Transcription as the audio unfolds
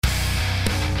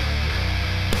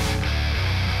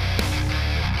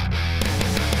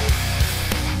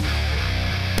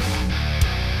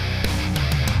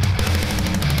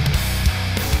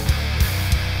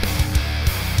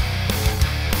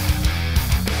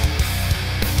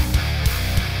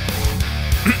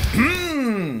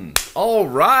All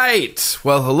right.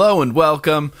 Well, hello and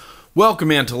welcome. Welcome,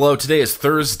 Antelo. Today is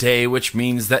Thursday, which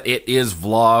means that it is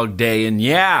vlog day. And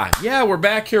yeah, we're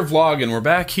back here vlogging. We're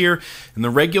back here in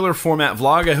the regular format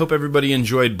vlog. I hope everybody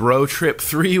enjoyed Bro Trip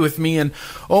 3 with me and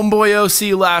Homeboy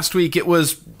OC last week. It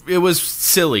was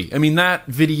silly. I mean, that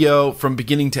video from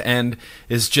beginning to end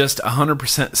is just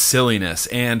 100% silliness.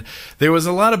 And there was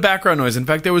a lot of background noise. In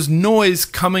fact, there was noise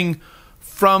coming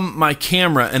from my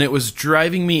camera, and it was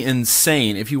driving me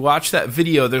insane. If you watch that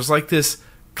video, there's like this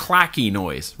clacky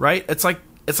noise, right? It's like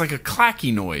a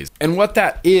clacky noise. And what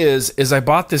that is I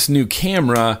bought this new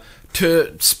camera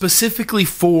specifically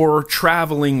for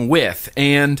traveling with,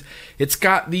 and it's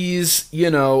got these,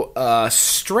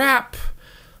 strap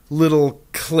little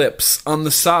clips on the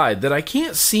side that I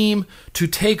can't seem to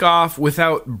take off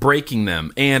without breaking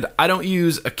them. And I don't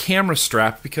use a camera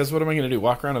strap because what am I going to do?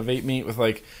 Walk around a vape meet with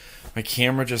like my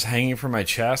camera just hanging from my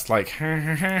chest, like,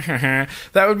 that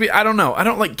would be, I don't know. I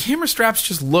don't like, camera straps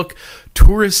just look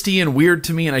touristy and weird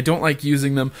to me, and I don't like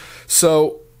using them.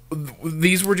 So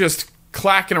these were just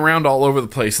clacking around all over the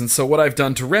place. And so what I've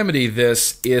done to remedy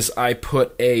this is I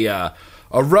put a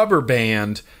rubber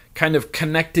band kind of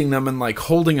connecting them and like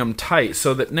holding them tight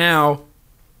so that now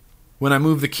when I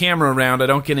move the camera around, I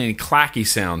don't get any clacky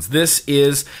sounds. This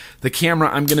is the camera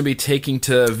I'm going to be taking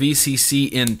to VCC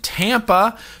in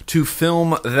Tampa to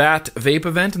film that vape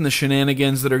event and the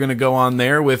shenanigans that are going to go on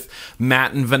there with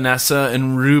Matt and Vanessa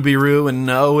and Ruby Roo, and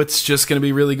it's just going to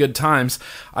be really good times.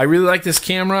 I really like this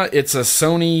camera. It's a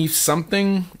Sony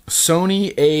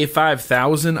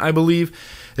A5000, I believe.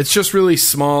 It's just really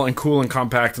small and cool and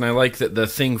compact, and I like that the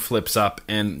thing flips up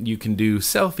and you can do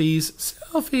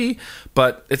selfie,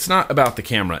 but it's not about the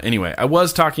camera. Anyway, I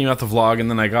was talking about the vlog and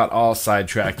then I got all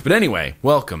sidetracked. But anyway,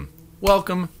 welcome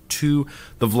to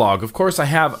the vlog. Of course, I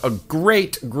have a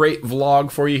great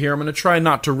vlog for you here. I'm going to try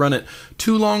not to run it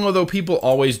too long, although people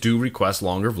always do request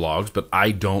longer vlogs, but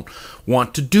I don't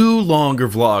want to do longer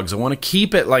vlogs. I want to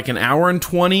keep it like an hour and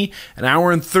 20, an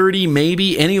hour and 30,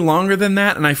 maybe any longer than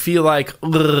that, and I feel like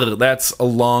that's a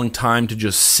long time to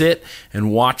just sit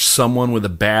and watch someone with a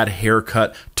bad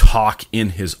haircut talk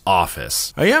in his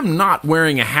office. I am not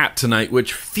wearing a hat tonight,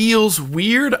 which feels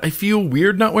weird. I feel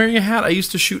weird not wearing a hat. I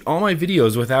used to shoot all my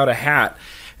videos without a hat,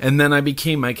 and then I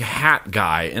became like a hat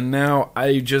guy, and now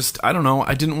I don't know,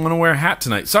 I didn't want to wear a hat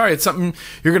tonight. Sorry, it's something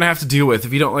you're going to have to deal with.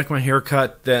 If you don't like my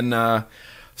haircut, then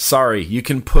sorry. You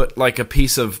can put like a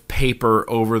piece of paper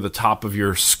over the top of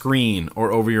your screen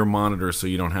or over your monitor so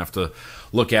you don't have to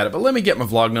look at it. But let me get my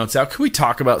vlog notes out. Can we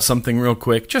talk about something real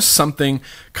quick? Just something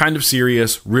kind of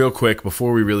serious real quick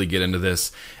before we really get into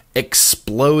this.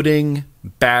 Exploding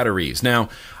batteries. Now,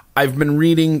 I've been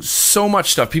reading so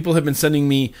much stuff. People have been sending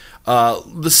me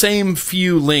the same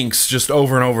few links just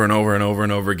over and over and over and over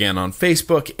and over again on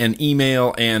Facebook and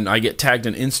email, and I get tagged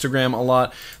on Instagram a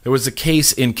lot. There was a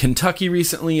case in Kentucky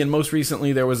recently, and most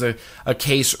recently there was a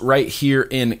case right here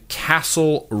in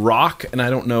Castle Rock, and I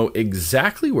don't know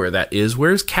exactly where that is.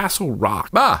 Where's Castle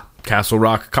Rock? Castle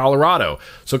Rock, Colorado.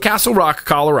 So Castle Rock,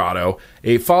 Colorado,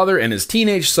 a father and his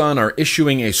teenage son are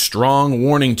issuing a strong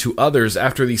warning to others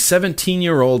after the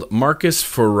 17-year-old Marcus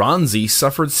Ferranzi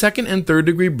suffered second and third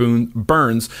degree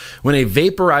burns when a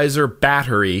vaporizer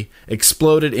battery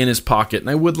exploded in his pocket. And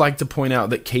I would like to point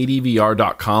out that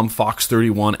KDVR.com, Fox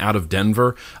 31 out of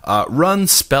Denver, run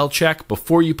spell check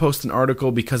before you post an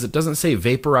article because it doesn't say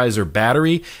vaporizer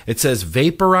battery. It says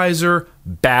vaporizer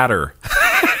batter.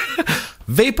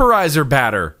 Vaporizer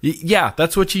batter. Yeah,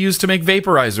 that's what you use to make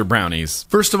vaporizer brownies.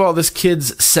 First of all, this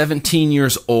kid's 17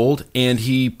 years old, and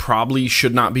he probably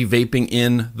should not be vaping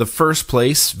in the first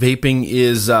place. Vaping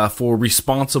is for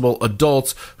responsible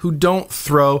adults who don't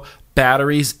throw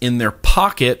batteries in their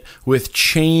pocket with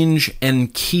change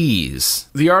and keys.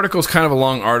 The article's kind of a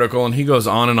long article, and he goes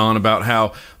on and on about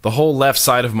how the whole left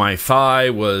side of my thigh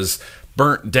was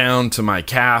burnt down to my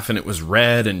calf, and it was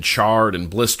red and charred and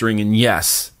blistering, and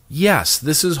Yes,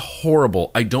 this is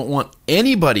horrible. I don't want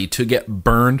anybody to get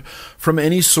burned from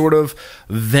any sort of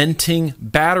venting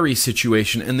battery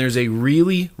situation, and there's a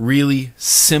really, really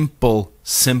simple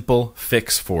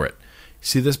fix for it.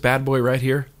 See this bad boy right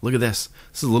here? Look at this.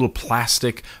 This is a little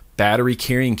plastic battery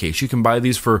carrying case. You can buy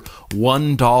these for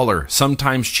 $1,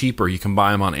 sometimes cheaper. You can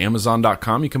buy them on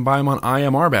Amazon.com. You can buy them on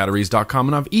IMRbatteries.com.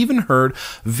 And I've even heard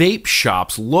vape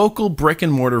shops, local brick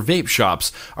and mortar vape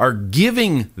shops, are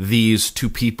giving these to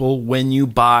people when you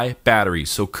buy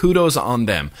batteries. So kudos on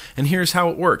them. And here's how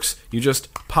it works. You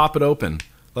just pop it open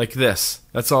like this.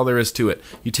 That's all there is to it.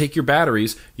 You take your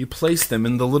batteries, you place them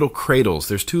in the little cradles.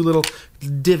 There's two little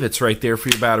divots right there for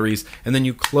your batteries, and then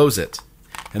you close it.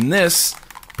 And this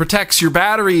Protects your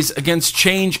batteries against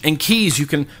change and keys. You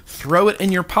can throw it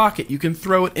in your pocket. You can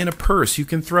throw it in a purse. You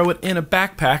can throw it in a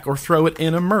backpack or throw it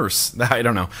in a merce. I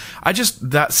don't know.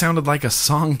 That sounded like a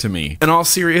song to me. In all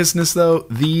seriousness, though,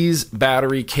 these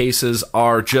battery cases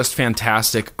are just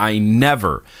fantastic. I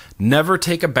never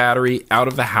take a battery out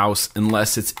of the house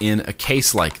unless it's in a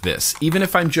case like this. Even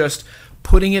if I'm just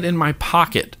putting it in my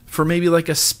pocket for maybe like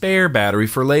a spare battery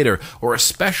for later, or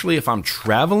especially if I'm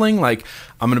traveling, like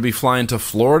I'm going to be flying to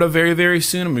Florida very, very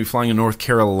soon. I'm going to be flying to North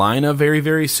Carolina very,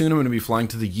 very soon. I'm going to be flying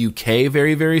to the UK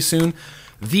very, very soon.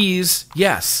 These,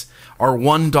 yes, are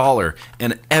 $1.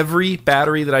 And every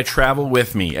battery that I travel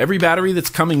with me, every battery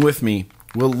that's coming with me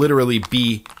will literally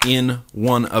be in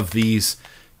one of these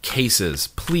cases.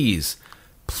 Please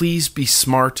be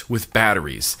smart with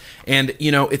batteries. And,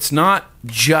 it's not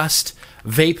just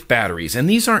vape batteries. And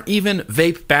these aren't even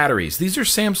vape batteries. These are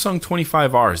Samsung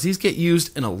 25Rs. These get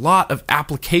used in a lot of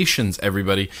applications,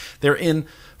 everybody. They're in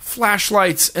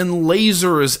flashlights and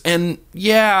lasers and,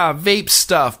 vape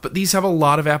stuff. But these have a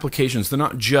lot of applications. They're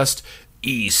not just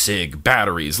e-cig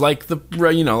batteries like the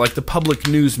public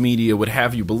news media would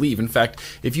have you believe. In fact,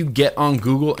 if you get on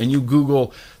Google and you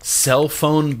Google cell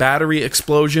phone battery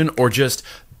explosion or just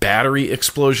battery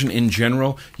explosion in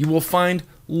general, you will find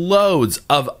loads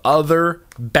of other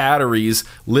batteries,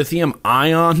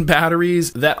 lithium-ion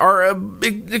batteries, that are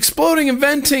exploding and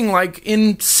venting, like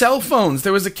in cell phones.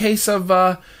 There was a case of,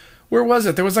 where was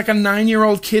it? There was like a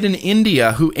 9-year-old kid in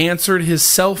India who answered his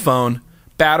cell phone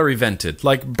battery vented,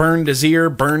 like burned his ear,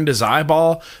 burned his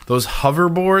eyeball. Those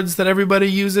hoverboards that everybody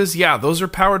uses, those are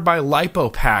powered by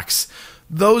LiPo packs.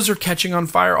 Those are catching on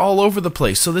fire all over the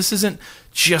place. So this isn't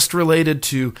just related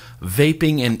to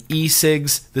vaping and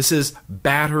e-cigs. This is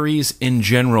batteries in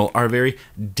general are very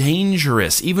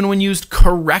dangerous. Even when used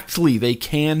correctly, they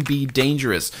can be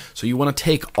dangerous. So you want to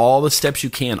take all the steps you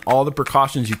can, all the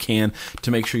precautions you can to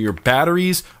make sure your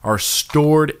batteries are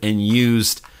stored and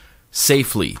used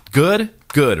safely. Good.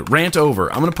 Rant over.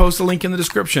 I'm going to post a link in the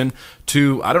description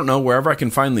to, I don't know, wherever I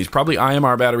can find these. Probably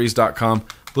imrbatteries.com.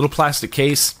 Little plastic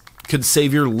case. Could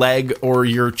save your leg or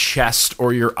your chest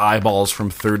or your eyeballs from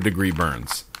third-degree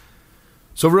burns.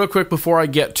 So real quick before I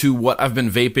get to what I've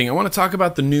been vaping, I want to talk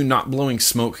about the new Not Blowing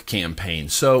Smoke campaign.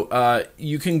 So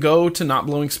you can go to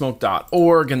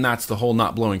notblowingsmoke.org, and that's the whole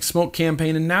Not Blowing Smoke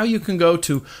campaign. And now you can go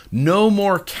to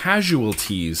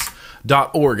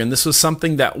nomorecasualties.org. And this was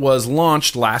something that was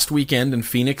launched last weekend in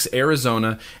Phoenix,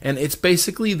 Arizona. And it's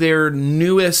basically their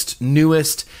newest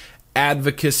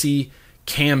advocacy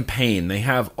campaign. They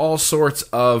have all sorts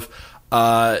of,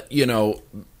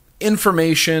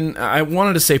 information. I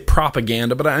wanted to say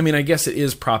propaganda, but I guess it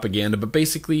is propaganda. But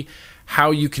basically,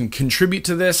 how you can contribute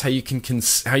to this, how you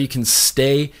can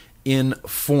stay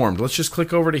informed. Let's just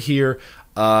click over to here.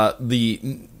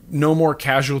 The No More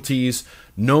Casualties,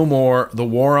 No More. The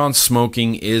War on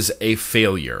Smoking is a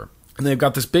Failure. And they've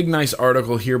got this big, nice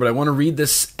article here, but I want to read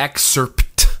this excerpt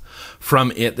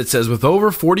from it that says, with over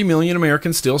 40 million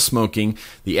Americans still smoking,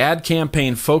 the ad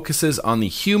campaign focuses on the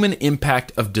human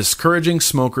impact of discouraging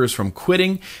smokers from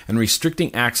quitting and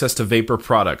restricting access to vapor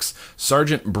products.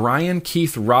 Sergeant Brian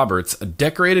Keith Roberts, a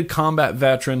decorated combat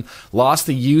veteran, lost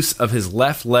the use of his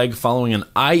left leg following an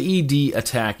IED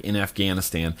attack in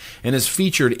Afghanistan and is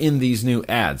featured in these new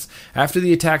ads. After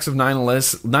the attacks of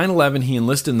 9/11, he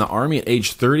enlisted in the Army at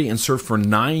age 30 and served for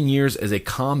 9 years as a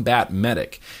combat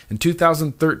medic. In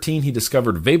 2013, he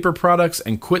discovered vapor products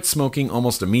and quit smoking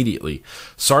almost immediately.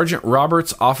 Sergeant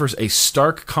Roberts offers a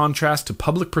stark contrast to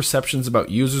public perceptions about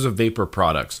users of vapor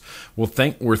products.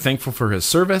 We're thankful for his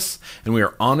service, and we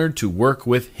are honored to work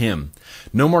with him.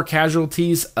 No More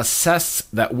Casualties assets?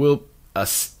 Is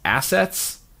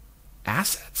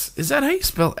that how you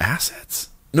spell assets?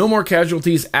 No More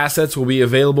Casualties assets will be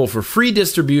available for free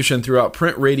distribution throughout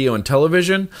print, radio, and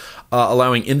television,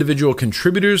 allowing individual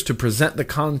contributors to present the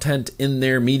content in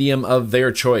their medium of their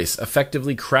choice,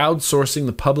 effectively crowdsourcing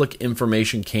the public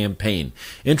information campaign.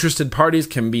 Interested parties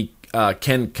can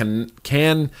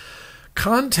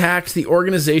contact the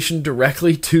organization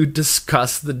directly to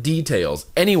discuss the details.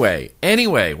 Anyway,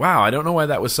 wow, I don't know why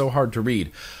that was so hard to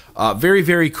read. Very,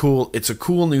 very cool. It's a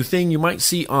cool new thing. You might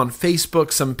see on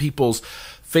Facebook some people's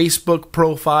Facebook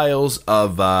profiles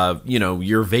of,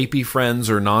 your vapey friends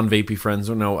or non-vapey friends.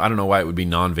 Or no, I don't know why it would be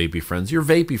non-vapey friends. Your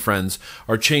vapey friends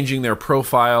are changing their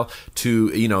profile to,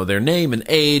 their name and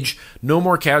age. No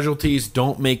More Casualties.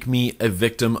 Don't make me a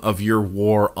victim of your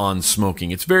war on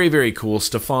smoking. It's very, very cool.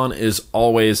 Stefan is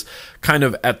always kind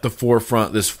of at the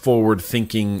forefront, this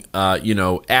forward-thinking,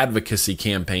 advocacy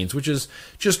campaigns, which is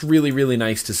just really, really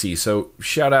nice to see. So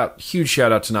huge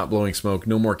shout out to Not Blowing Smoke,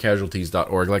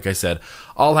 nomorecasualties.org. Like I said,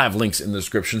 I'll have links in the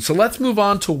description. So let's move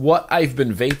on to what I've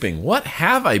been vaping. What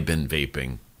have I been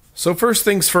vaping? So first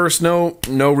things first, no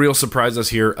real surprises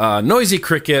here. Noisy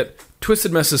Cricket,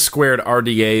 Twisted Messes Squared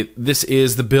RDA. This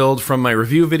is the build from my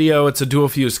review video. It's a dual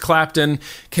fused Clapton.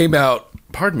 Came out,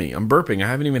 pardon me, I'm burping. I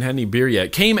haven't even had any beer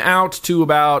yet. Came out to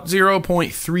about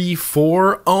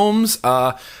 0.34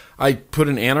 ohms. I put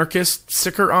an anarchist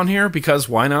sticker on here because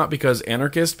why not? Because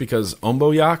anarchist, because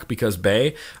omboyak, because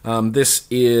bay. This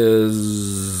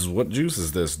is, what juice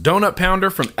is this? Donut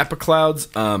Pounder from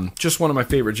Epiclouds. Just one of my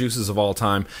favorite juices of all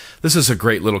time. This is a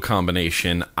great little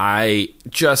combination. I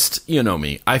just, you know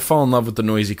me, I fall in love with the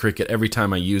Noisy Cricket every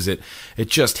time I use it. It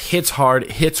just hits hard,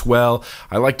 it hits well.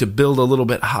 I like to build a little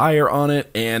bit higher on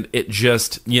it, and it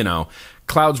just, you know,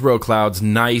 Clouds Bro Clouds,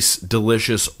 nice,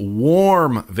 delicious,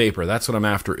 warm vapor. That's what I'm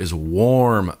after, is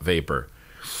warm vapor.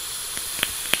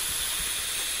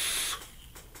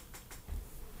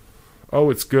 Oh,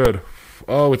 it's good.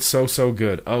 Oh, it's so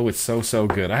good. Oh, it's so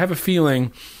good. I have a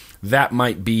feeling that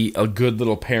might be a good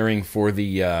little pairing for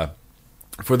the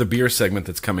beer segment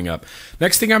that's coming up.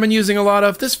 Next thing I've been using a lot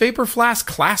of, this Vapor Flask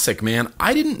Classic, man.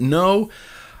 I didn't know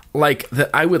like that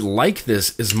I would like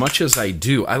this as much as I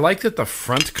do. I like that the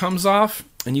front comes off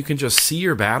and you can just see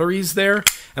your batteries there,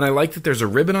 and I like that there's a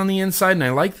ribbon on the inside, and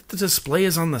I like that the display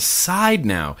is on the side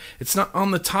now. It's not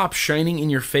on the top shining in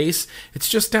your face, it's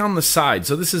just down the side.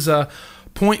 So this is a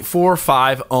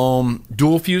 0.45 ohm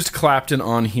dual fused Clapton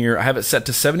on here. I have it set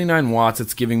to 79 watts.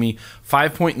 It's giving me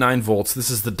 5.9 volts. This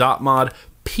is the Dot Mod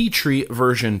Petri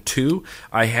version 2.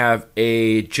 I have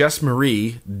a Jess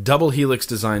Marie double helix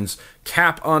designs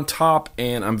cap on top,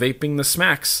 and I'm vaping the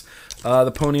Smacks, the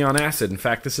Pony on Acid. In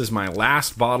fact, this is my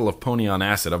last bottle of Pony on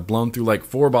Acid. I've blown through like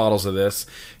 4 bottles of this,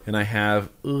 and I have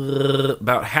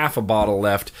about half a bottle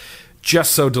left.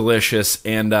 Just so delicious,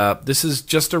 and this is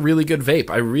just a really good vape.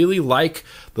 I really like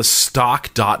the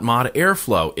stock Dot Mod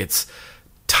airflow. It's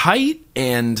tight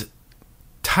and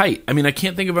tight. I mean, I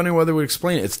can't think of any other way to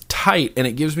explain it. It's tight, and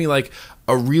it gives me like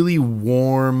a really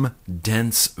warm,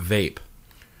 dense vape.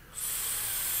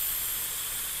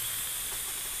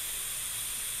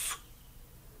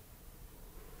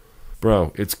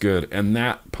 Bro, it's good. And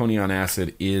that Pony on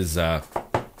Acid is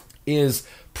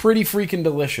pretty freaking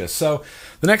delicious. So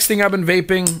the next thing I've been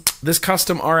vaping, this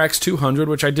custom RX200,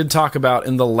 which I did talk about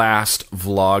in the last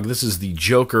vlog. This is the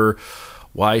Joker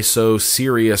Why So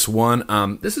Serious one.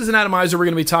 This is an atomizer we're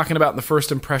going to be talking about in the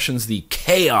first impressions, the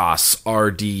Chaos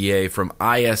RDA from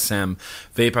ISM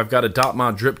Vape. I've got a Dot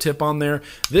Mod drip tip on there.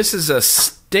 This is a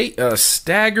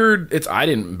staggered, I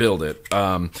didn't build it.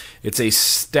 It's a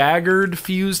staggered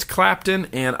fused Clapton,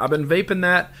 and I've been vaping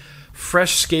that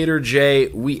Fresh Skater J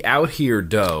We Out Here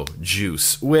Dough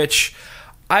juice, which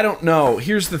I don't know.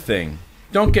 Here's the thing.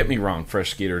 Don't get me wrong,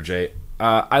 Fresh Skater J.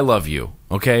 I love you,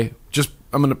 okay?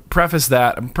 I'm going to preface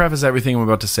that. I'm preface everything I'm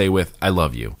about to say with, I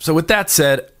love you. So with that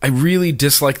said, I really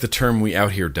dislike the term We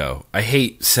Out Here Dough. I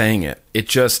hate saying it. It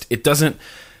doesn't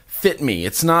fit me.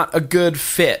 It's not a good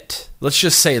fit. Let's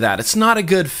just say that. It's not a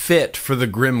good fit for the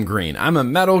Grimm Green. I'm a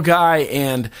metal guy,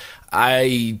 and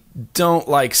I don't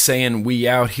like saying We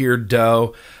Out Here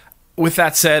Dough. With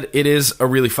that said, it is a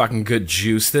really fucking good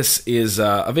juice. This is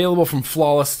available from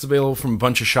Flawless. It's available from a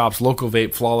bunch of shops. Local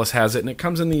Vape, Flawless has it. And it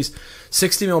comes in these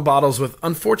 60ml bottles with,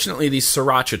 unfortunately, these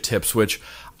Sriracha tips, which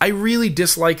I really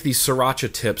dislike these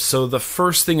Sriracha tips. So the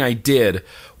first thing I did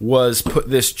was put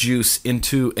this juice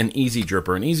into an Easy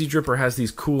Dripper. An Easy Dripper has these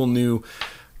cool new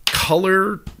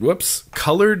colored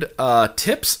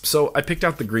tips. So I picked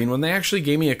out the green one. They actually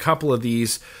gave me a couple of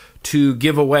these to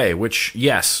give away, which,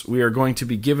 yes, we are going to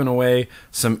be giving away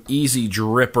some Easy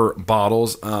Dripper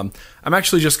bottles. I'm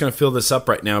actually just going to fill this up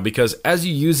right now because as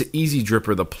you use Easy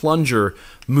Dripper, the plunger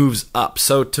moves up.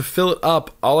 So to fill it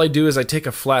up, all I do is I take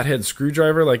a flathead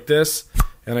screwdriver like this,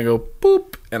 and I go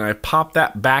boop, and I pop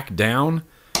that back down,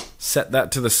 set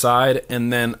that to the side,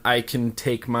 and then I can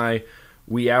take my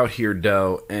We Out Here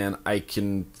Dough, and I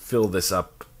can fill this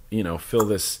up, fill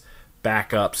this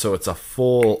back up so it's a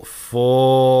full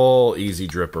Easy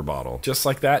Dripper bottle. Just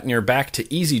like that, and you're back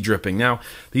to easy dripping. Now,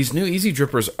 these new Easy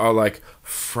Drippers are like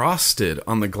frosted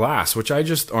on the glass, which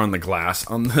on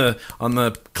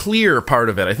the clear part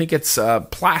of it. I think it's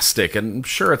plastic, and I'm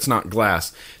sure it's not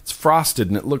glass. It's frosted,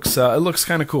 and it looks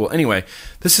kind of cool. Anyway,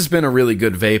 this has been a really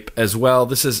good vape as well.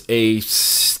 This is a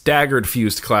staggered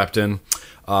fused Clapton.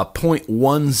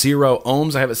 0.10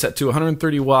 ohms. I have it set to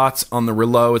 130 watts on the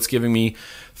Relo. It's giving me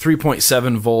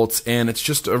 3.7 volts, and it's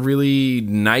just a really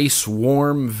nice,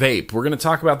 warm vape. We're going to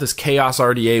talk about this Chaos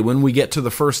RDA when we get to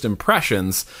the first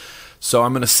impressions, so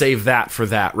I'm going to save that for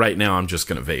that. Right now, I'm just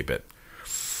going to vape it.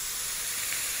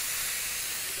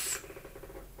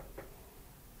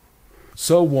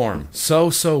 So warm.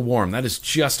 So warm. That is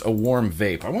just a warm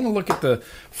vape. I want to look at the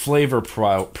flavor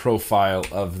profile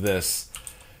of this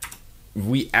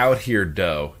We Out Here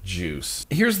Dough juice.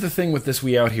 Here's the thing with this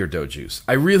We Out Here Dough juice.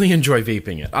 I really enjoy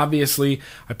vaping it. Obviously,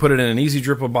 I put it in an Easy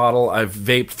Dripper bottle. I've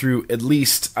vaped through at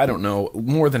least, I don't know,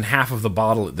 more than half of the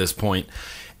bottle at this point.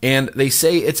 And they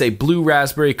say it's a blue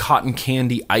raspberry cotton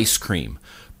candy ice cream.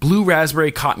 Blue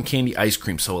raspberry cotton candy ice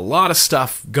cream. So a lot of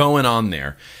stuff going on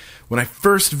there. When I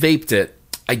first vaped it,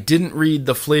 I didn't read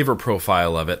the flavor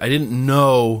profile of it. I didn't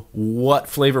know what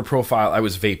flavor profile I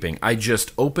was vaping. I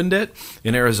just opened it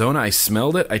in Arizona. I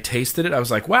smelled it. I tasted it. I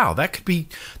was like, wow, that could be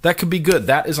good.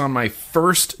 That is on my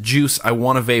first juice I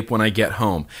want to vape when I get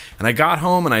home. And I got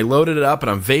home and I loaded it up and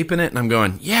I'm vaping it and I'm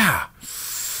going, yeah.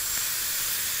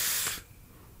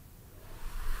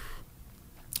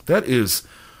 That is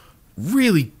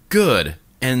really good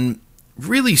and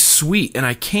really sweet, and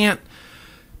I can't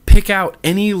pick out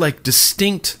any like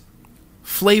distinct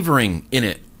flavoring in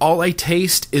it. All I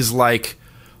taste is like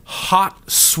hot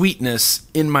sweetness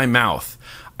in my mouth.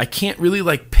 I can't really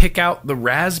like pick out the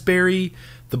raspberry,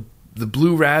 the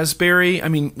blue raspberry. I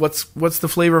mean, what's the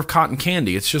flavor of cotton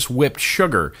candy? It's just whipped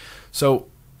sugar. So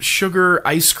sugar,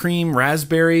 ice cream,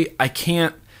 raspberry, I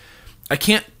can't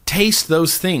taste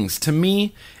those things. To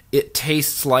me, it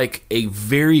tastes like a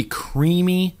very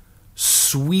creamy,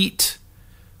 sweet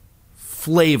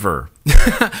flavor.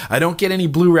 I don't get any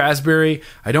blue raspberry,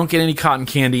 I don't get any cotton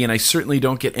candy, and I certainly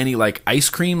don't get any like ice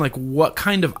cream. Like, what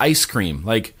kind of ice cream?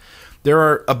 Like, there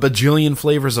are a bajillion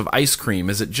flavors of ice cream.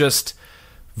 Is it just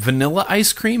vanilla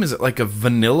ice cream? Is it like a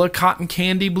vanilla cotton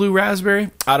candy blue raspberry?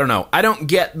 I don't know. I don't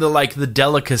get the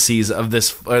delicacies of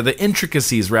this, or the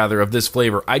intricacies rather, of this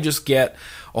flavor. I just get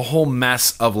a whole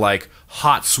mess of like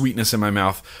hot sweetness in my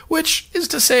mouth, which is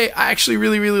to say I actually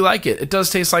really, really like it. It does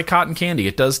taste like cotton candy.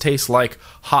 It does taste like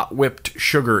hot whipped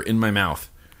sugar in my mouth.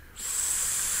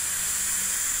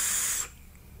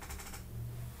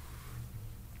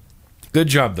 Good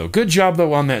job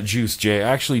though on that juice, Jay.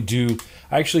 I actually do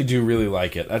really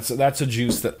like it. That's a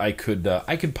juice that I could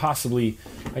possibly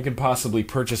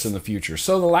purchase in the future.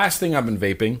 So the last thing I've been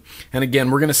vaping, and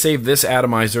again, we're going to save this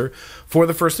atomizer for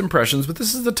the first impressions, but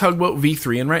this is the Tugboat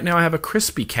V3, and right now I have a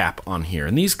crispy cap on here,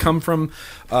 and these come from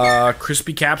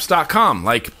crispycaps.com,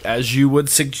 like as you would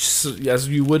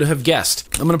have guessed.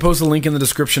 I'm going to post a link in the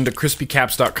description to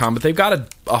crispycaps.com, but they've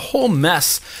got a whole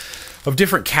mess of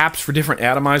different caps for different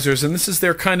atomizers, and this is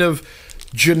their kind of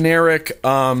generic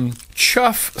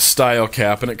chuff style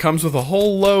cap, and it comes with a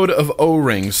whole load of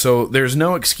O-rings, so there's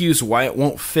no excuse why it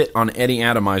won't fit on any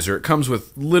atomizer. It comes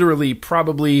with literally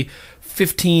probably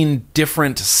 15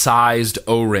 different sized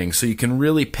O-rings, so you can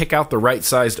really pick out the right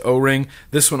sized O-ring.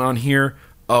 This one on here,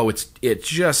 it's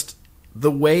just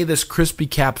the way this crispy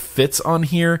cap fits on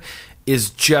here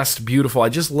is just beautiful. I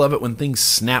just love it when things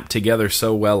snap together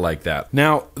so well like that.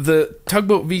 Now, the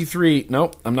Tugboat V3,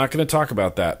 nope, I'm not going to talk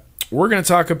about that. We're going to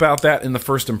talk about that in the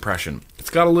first impression.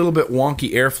 It's got a little bit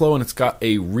wonky airflow, and it's got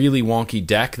a really wonky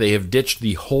deck. They have ditched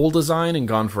the hole design and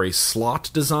gone for a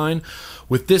slot design.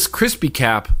 With this crispy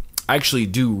cap, I actually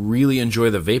do really enjoy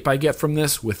the vape I get from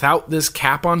this. Without this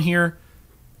cap on here,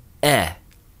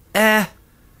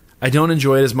 I don't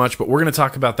enjoy it as much, but we're going to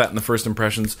talk about that in the first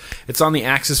impressions. It's on the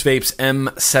Axis Vapes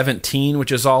M17,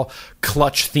 which is all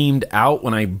clutch themed out.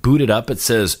 When I boot it up, it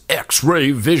says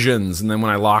X-Ray Visions, and then when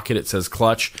I lock it, it says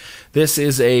clutch. This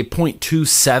is a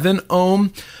 0.27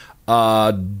 ohm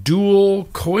dual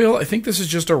coil. I think this is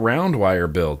just a round wire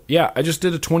build. Yeah, I just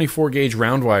did a 24 gauge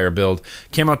round wire build.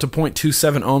 Came out to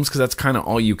 0.27 ohms because that's kind of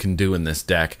all you can do in this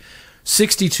deck.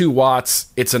 62 watts.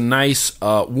 It's a nice,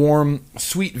 warm,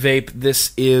 sweet vape.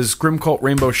 This is Grimcult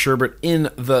Rainbow Sherbet in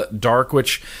the dark,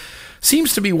 which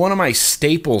seems to be one of my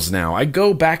staples now. I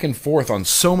go back and forth on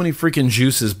so many freaking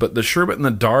juices, but the Sherbet in the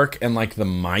dark and like the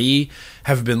Mai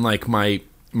have been like my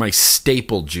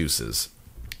staple juices.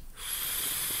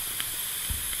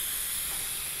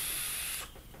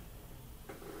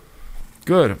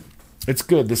 Good. It's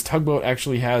good. This Tugboat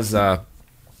actually has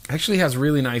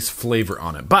really nice flavor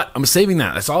on it. But I'm saving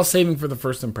that. That's all saving for the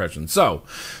first impression. So,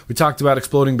 we talked about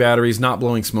exploding batteries, not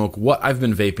blowing smoke, what I've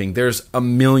been vaping. There's a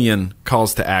million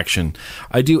calls to action.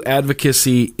 I do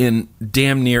advocacy in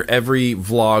damn near every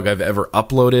vlog I've ever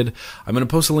uploaded. I'm going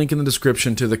to post a link in the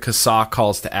description to the CASA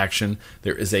calls to action.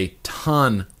 There is a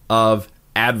ton of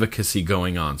advocacy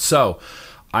going on. So,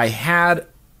 I had...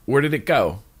 Where did it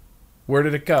go?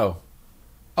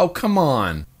 Oh, come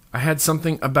on. I had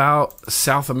something about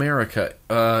South America.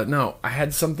 No, I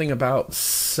had something about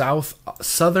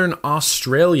Southern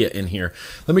Australia in here.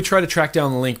 Let me try to track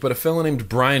down the link, but a fellow named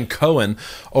Brian Cohen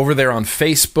over there on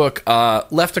Facebook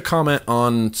left a comment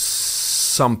on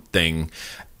something.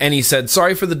 And he said,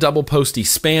 sorry for the double posty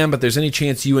spam, but there's any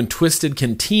chance you and Twisted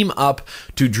can team up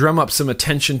to drum up some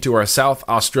attention to our South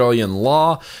Australian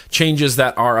law changes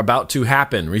that are about to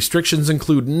happen. Restrictions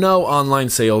include no online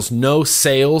sales, no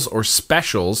sales or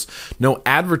specials, no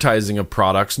advertising of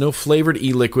products, no flavored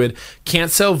e-liquid, can't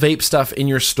sell vape stuff in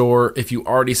your store if you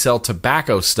already sell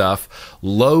tobacco stuff,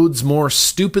 loads more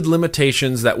stupid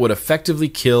limitations that would effectively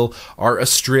kill our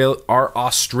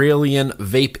Australian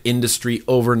vape industry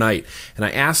overnight. And I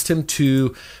asked him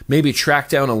to maybe track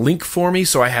down a link for me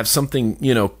so I have something,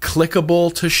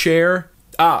 clickable to share.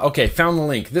 Okay, found the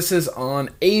link. This is on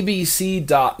abc.net.au,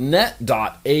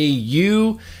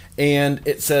 and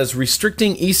it says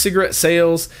restricting e-cigarette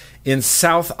sales in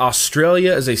South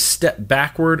Australia is a step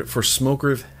backward for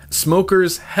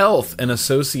smokers' health, an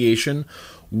association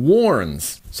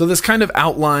warns. So this kind of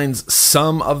outlines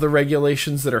some of the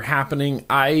regulations that are happening.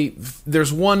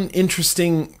 There's one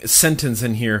interesting sentence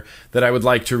in here that I would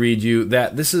like to read you.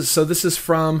 This is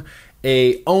from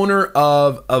a owner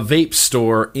of a vape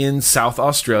store in South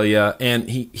Australia, and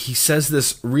he says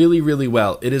this really, really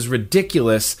well. It is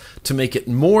ridiculous to make it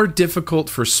more difficult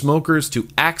for smokers to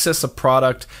access a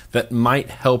product that might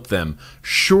help them.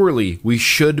 Surely we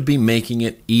should be making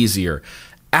it easier.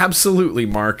 Absolutely,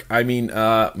 Mark. I mean,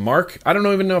 Mark, I don't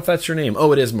even know if that's your name.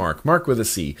 Oh, it is Mark. Mark with a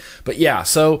C. But yeah,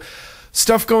 so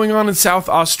stuff going on in South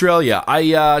Australia.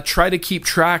 I try to keep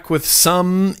track with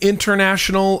some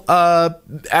international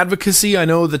advocacy. I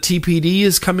know the TPD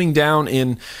is coming down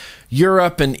in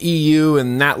Europe and EU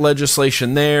and that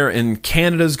legislation there, and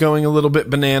Canada's going a little bit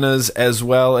bananas, as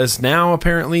well as now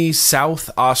apparently South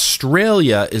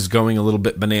Australia is going a little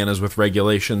bit bananas with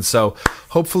regulations. So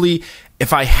hopefully,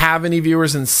 if I have any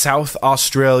viewers in South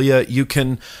Australia, you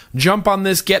can jump on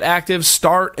this, get active,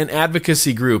 start an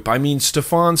advocacy group. I mean,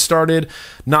 Stefan started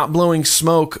Not Blowing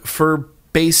Smoke for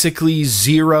basically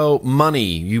zero money.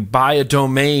 You buy a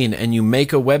domain and you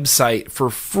make a website for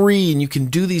free, and you can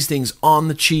do these things on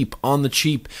the cheap,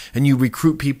 and you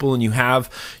recruit people, and you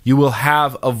will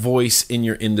have a voice in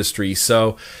your industry.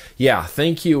 So yeah,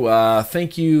 thank you.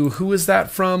 Who is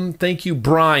that from? Thank you,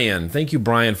 Brian. Thank you,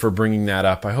 Brian, for bringing that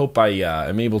up. I hope I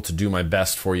am able to do my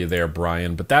best for you there,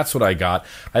 Brian. But that's what I got.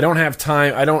 I don't have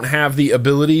time. I don't have the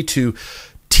ability to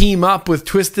team up with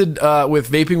Twisted, with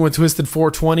Vaping with Twisted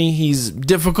 420. He's a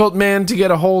difficult man to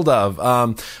get a hold of.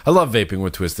 I love Vaping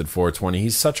with Twisted 420.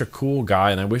 He's such a cool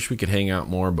guy, and I wish we could hang out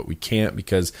more, but we can't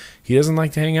because he doesn't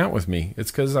like to hang out with me.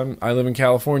 It's because I live in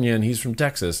California and he's from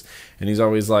Texas, and he's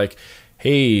always like,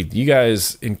 hey, you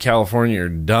guys in California are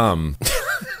dumb.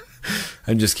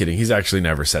 I'm just kidding. He's actually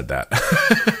never said that.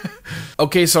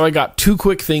 Okay, so I got two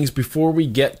quick things before we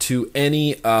get to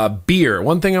any beer.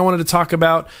 One thing I wanted to talk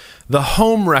about, the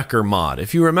Home Wrecker mod.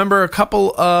 If you remember a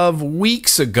couple of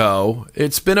weeks ago,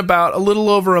 it's been about a little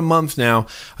over a month now,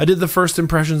 I did the first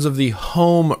impressions of the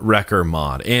Home Wrecker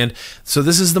mod. And so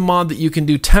this is the mod that you can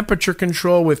do temperature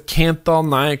control with Kanthal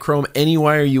Niachrome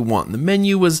anywhere you want. And the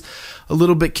menu was a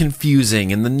little bit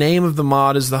confusing, and the name of the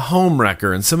mod is the Home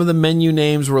Wrecker, and some of the menu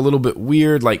names were a little bit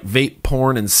weird, like Vape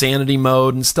Porn, Insanity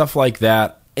Mode, and stuff like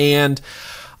that. And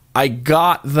I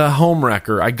got the Home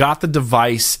Wrecker, I got the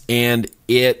device, and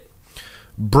it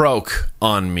broke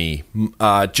on me.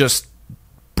 Just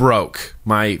broke.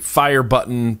 My fire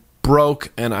button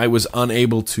broke, and I was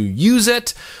unable to use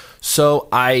it. So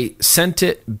I sent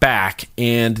it back,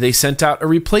 and they sent out a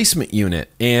replacement unit.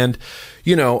 And,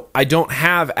 I don't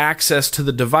have access to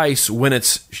the device when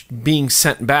it's being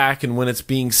sent back and when it's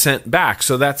being sent back.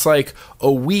 So that's like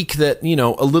a week that,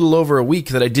 a little over a week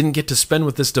that I didn't get to spend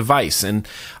with this device. And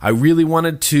I really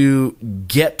wanted to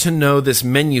get to know this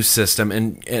menu system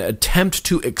and attempt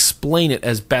to explain it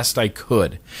as best I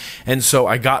could. And so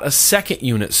I got a second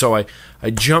unit. So I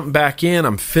jumped back in,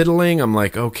 I'm fiddling, I'm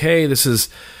like, okay, this is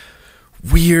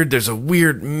weird. There's a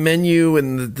weird menu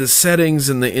and the settings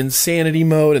and the insanity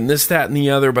mode and this, that, and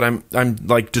the other, but I'm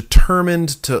like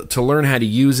determined to learn how to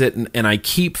use it, and I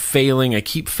keep failing. I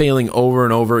keep failing over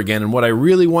and over again. And what I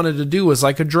really wanted to do was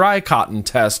like a dry cotton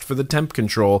test for the temp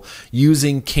control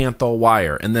using Kanthal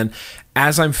wire. And then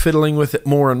as I'm fiddling with it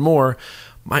more and more,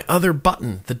 my other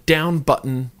button, the down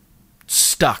button,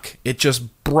 stuck. It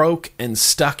just broke and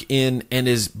stuck in and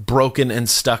is broken and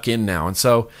stuck in now. And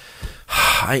so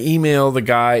I email the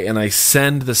guy and I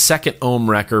send the second Home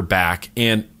Wrecker back,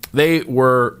 and they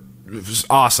were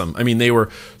awesome. I mean, they were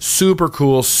super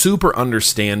cool, super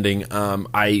understanding.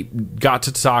 I got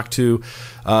to talk to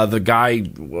the guy,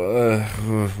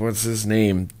 what's his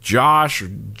name? Josh or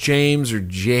James or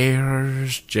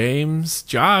James?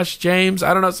 Josh, James?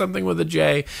 I don't know, something with a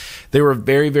J. They were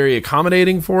very, very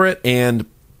accommodating for it, and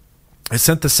I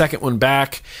sent the second one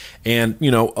back, and,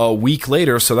 a week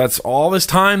later, so that's all this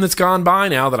time that's gone by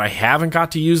now that I haven't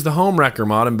got to use the Home Wrecker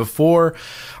mod, and before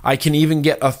I can even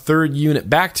get a third unit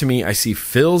back to me, I see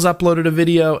Phil's uploaded a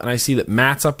video, and I see that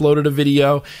Matt's uploaded a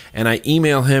video, and I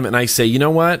email him, and I say, you know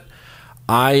what?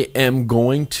 I am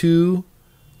going to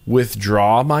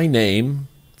withdraw my name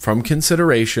from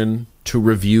consideration to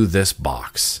review this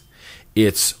box.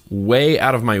 It's way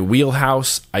out of my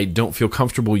wheelhouse. I don't feel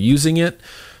comfortable using it.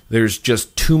 There's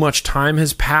just too much time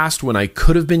has passed when I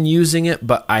could have been using it,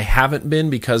 but I haven't been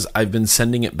because I've been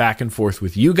sending it back and forth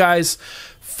with you guys.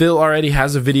 Phil already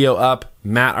has a video up.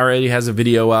 Matt already has a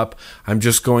video up. I'm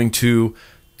just going to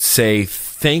say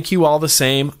thank you all the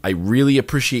same. I really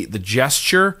appreciate the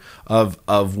gesture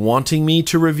of wanting me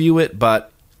to review it,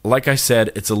 but like I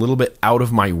said, it's a little bit out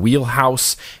of my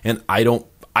wheelhouse, and I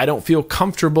don't feel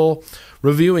comfortable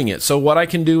reviewing it. So what I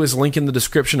can do is link in the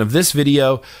description of this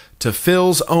video to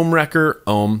Phil's Home Wrecker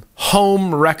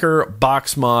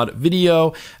box mod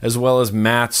video, as well as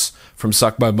Matt's from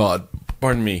Suck by Mod,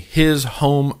 his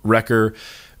Home Wrecker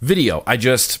video.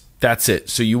 That's it.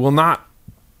 So you will not,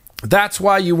 that's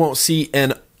why you won't see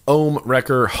an Home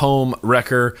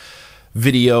Wrecker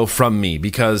video from me,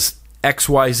 because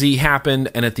XYZ happened,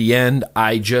 and at the end,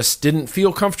 I just didn't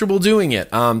feel comfortable doing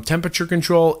it. Temperature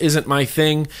control isn't my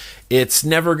thing. It's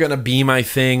never going to be my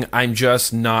thing. I'm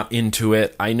just not into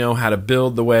it. I know how to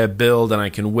build the way I build, and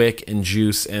I can wick and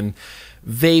juice and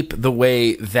vape the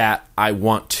way that I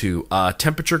want to.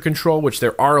 Temperature control, which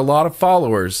there are a lot of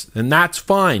followers, and that's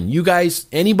fine. You guys,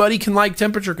 anybody can like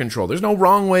temperature control. There's no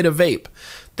wrong way to vape.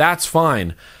 That's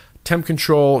fine. Temp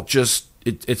control, just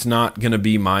it's not going to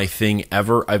be my thing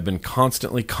ever. I've been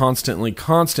constantly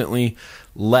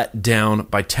let down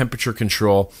by temperature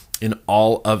control in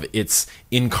all of its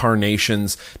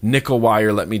incarnations. Nickel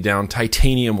wire let me down.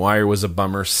 Titanium wire was a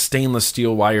bummer. Stainless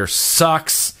steel wire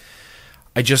sucks.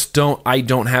 I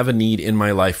don't have a need in my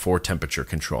life for temperature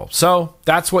control. So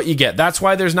that's what you get. That's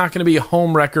why there's not going to be a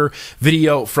Home Wrecker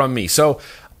video from me. So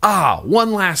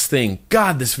one last thing.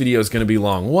 God, this video is going to be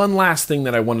long. One last thing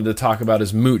that I wanted to talk about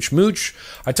is Mooch. Mooch,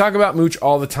 I talk about Mooch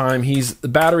all the time. He's the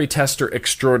battery tester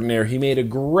extraordinaire. He made a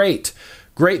great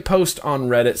post on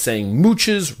Reddit saying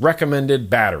Mooch's recommended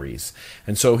batteries.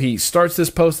 And so he starts this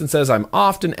post and says, I'm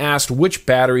often asked which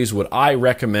batteries would I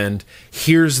recommend.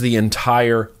 Here's the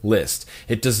entire list.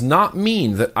 It does not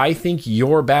mean that I think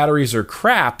your batteries are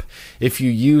crap if you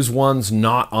use ones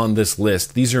not on this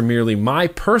list. These are merely my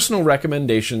personal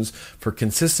recommendations for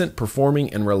consistent,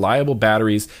 performing, and reliable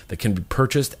batteries that can be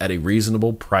purchased at a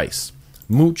reasonable price.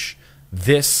 Mooch,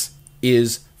 this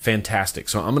is fantastic.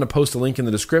 So I'm going to post a link in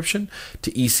the description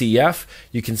to ECF.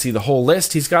 You can see the whole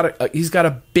list. He's got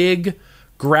a big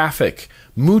graphic.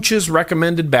 Mooch's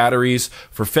recommended batteries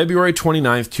for February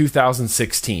 29th,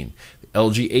 2016. The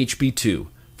LG HB2,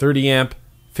 30 amp,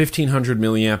 1500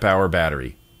 milliamp hour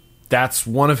battery. That's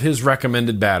one of his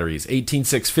recommended batteries.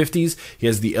 18650s, he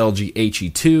has the LG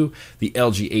HE2, the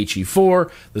LG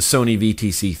HE4, the Sony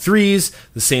VTC3s,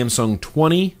 the Samsung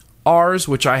 20Rs,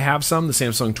 which I have some, the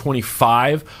Samsung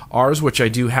 25Rs, which I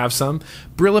do have some,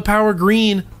 Brilla Power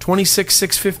Green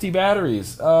 26650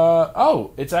 batteries.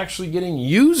 It's actually getting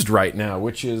used right now,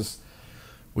 which is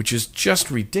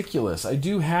just ridiculous. I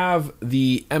do have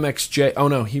the MXJ. Oh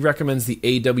no, he recommends the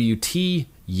AWT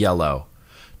yellow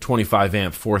 25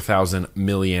 amp 4000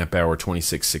 milliamp hour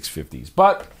 26650s.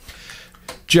 But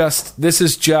this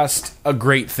is just a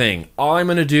great thing. All I'm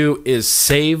going to do is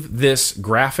save this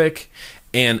graphic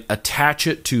and attach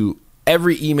it to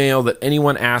every email that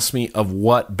anyone asks me of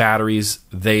what batteries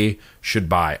they should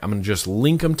buy. I'm going to just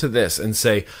link them to this and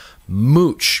say,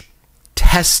 Mooch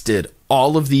tested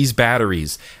all of these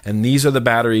batteries, and these are the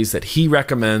batteries that he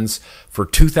recommends for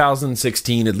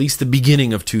 2016, at least the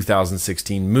beginning of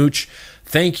 2016. Mooch,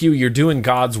 thank you. You're doing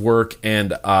God's work,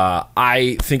 and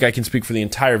I think I can speak for the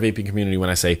entire vaping community when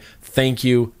I say thank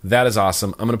you. That is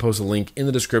awesome. I'm going to post a link in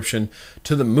the description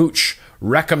to the Mooch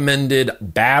recommended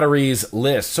batteries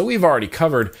list. So we've already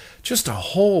covered just a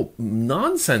whole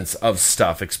nonsense of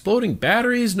stuff. Exploding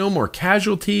batteries, no more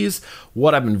casualties,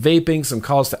 what I've been vaping, some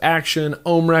calls to action,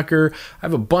 Home Wrecker. I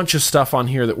have a bunch of stuff on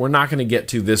here that we're not going to get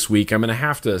to this week. I'm going to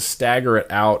have to stagger it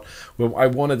out. I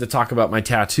wanted to talk about my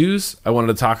tattoos. I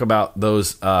wanted to talk about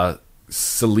those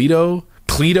Cledo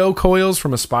coils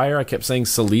from Aspire. I kept saying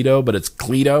Cledo, but it's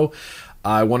Cledo.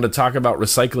 I wanted to talk about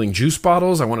recycling juice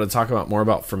bottles. I wanted to talk about more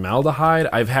about formaldehyde.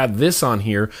 I've had this on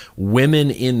here, women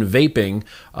in vaping,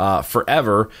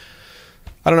 forever.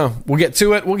 I don't know. We'll get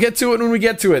to it. We'll get to it when we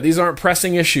get to it. These aren't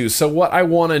pressing issues. So what I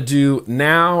want to do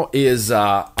now is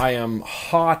I am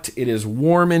hot. It is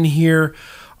warm in here.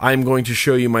 I'm going to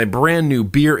show you my brand new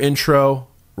beer intro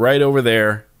right over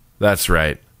there. That's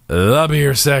right, the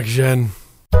beer section.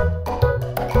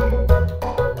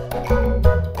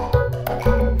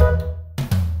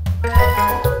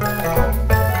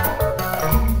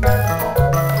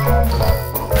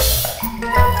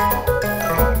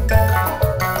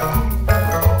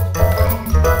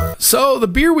 So the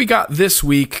beer we got this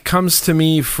week comes to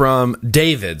me from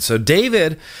David. So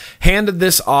David handed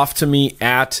this off to me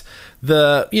at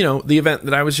the event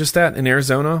that I was just at in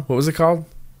Arizona. What was it called?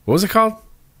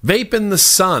 Vape in the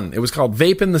Sun. It was called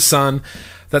Vape in the Sun.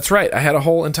 That's right. I had a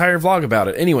whole entire vlog about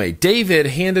it. Anyway, David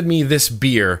handed me this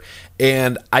beer,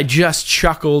 and I just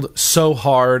chuckled so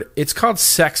hard. It's called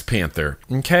Sex Panther,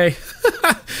 okay?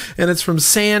 And it's from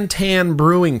Santan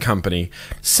Brewing Company.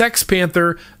 Sex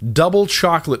Panther Double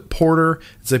Chocolate Porter.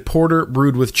 It's a porter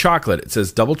brewed with chocolate. It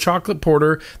says double chocolate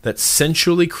porter that's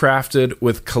sensually crafted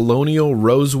with colonial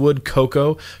rosewood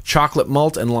cocoa, chocolate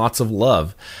malt, and lots of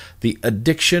love. The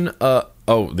addition of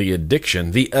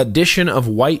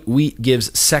white wheat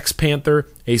gives Sex Panther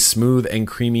a smooth and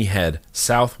creamy head.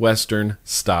 Southwestern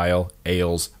style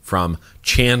ales from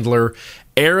Chandler,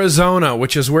 Arizona,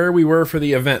 which is where we were for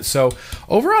the event. So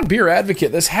over on Beer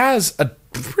Advocate, this has a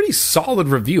pretty solid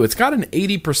review. It's got an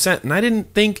 80%, and I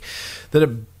didn't think that a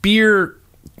beer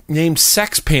named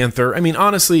Sex Panther, I mean,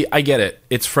 honestly, I get it.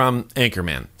 It's from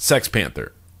Anchorman, Sex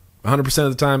Panther. 100%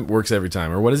 of the time, works every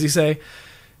time. Or what does he say?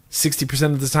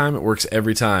 60% of the time, it works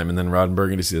every time. And then Rod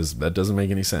Burgundy says, that doesn't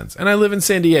make any sense. And I live in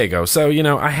San Diego. So,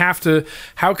 I have to,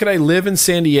 how could I live in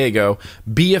San Diego,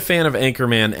 be a fan of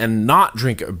Anchorman, and not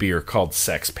drink a beer called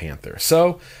Sex Panther?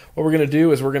 So what we're going to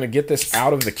do is we're going to get this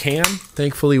out of the can.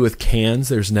 Thankfully, with cans,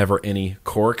 there's never any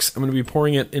corks. I'm going to be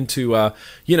pouring it into,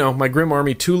 my Grim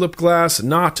Army tulip glass,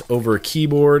 not over a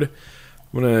keyboard.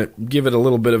 I'm going to give it a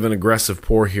little bit of an aggressive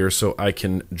pour here so I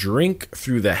can drink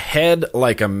through the head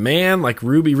like a man, like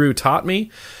Ruby Roo taught me.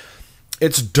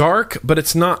 It's dark, but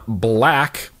it's not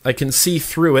black. I can see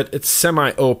through it. It's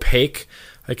semi-opaque.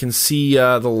 I can see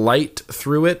the light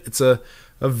through it. It's a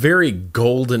very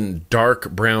golden,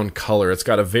 dark brown color. It's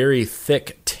got a very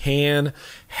thick tan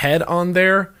head on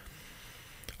there.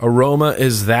 Aroma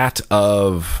is that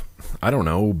of,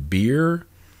 beer.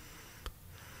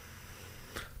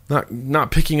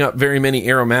 Not picking up very many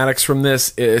aromatics from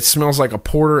this. It smells like a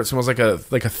porter. It smells like a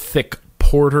thick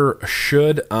porter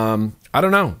should. I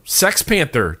don't know. Sex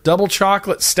Panther double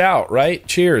chocolate stout, right?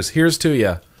 Cheers. Here's to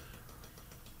ya.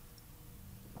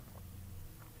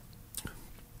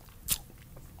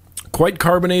 Quite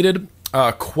carbonated.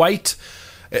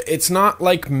 It's not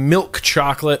like milk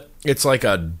chocolate. It's like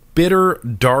a bitter,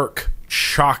 dark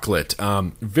chocolate.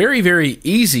 Very, very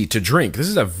easy to drink. This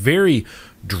is a very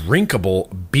drinkable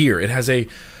beer. It has a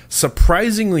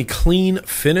surprisingly clean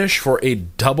finish for a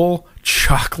double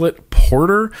chocolate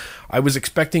porter. I was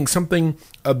expecting something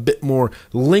a bit more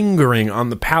lingering on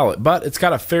the palate, but it's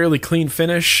got a fairly clean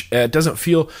finish. It doesn't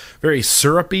feel very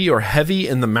syrupy or heavy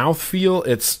in the mouthfeel.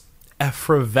 It's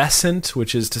effervescent,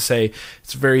 which is to say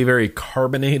it's very, very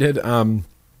carbonated. Wow,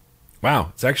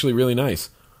 it's actually really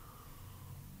nice.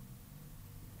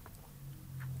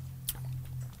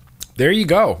 There you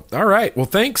go. All right. Well,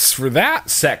 thanks for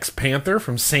that, Sex Panther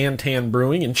from Santan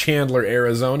Brewing in Chandler,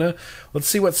 Arizona. Let's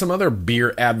see what some other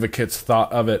beer advocates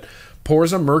thought of it.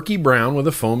 Pours a murky brown with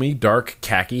a foamy, dark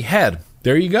khaki head.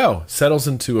 There you go. Settles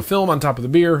into a film on top of the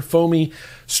beer. Foamy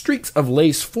streaks of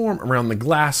lace form around the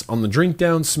glass. On the drink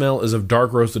down, smell is of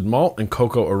dark roasted malt and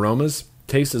cocoa aromas.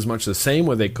 Taste is much the same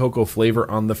with a cocoa flavor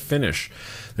on the finish.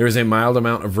 There is a mild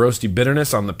amount of roasty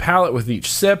bitterness on the palate with each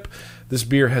sip. This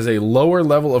beer has a lower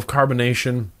level of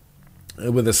carbonation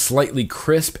with a slightly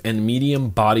crisp and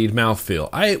medium-bodied mouthfeel.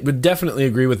 I would definitely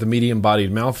agree with the medium-bodied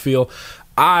mouthfeel.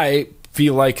 I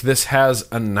feel like this has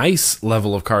a nice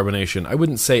level of carbonation. I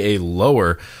wouldn't say a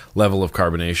lower level of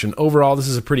carbonation. Overall, this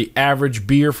is a pretty average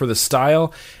beer for the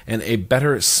style and a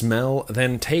better smell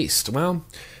than taste. Well,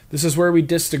 this is where we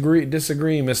disagree,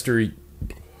 Mr.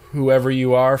 Whoever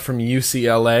you are from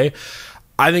UCLA.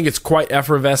 I think it's quite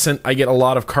effervescent. I get a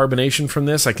lot of carbonation from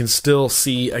this. I can still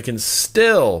see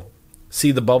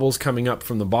the bubbles coming up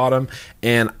from the bottom,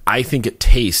 and I think it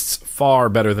tastes far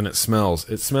better than it smells.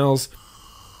 It smells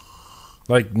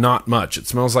like not much. It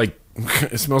smells like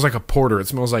a porter. It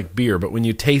smells like beer, but when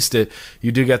you taste it,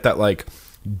 you do get that like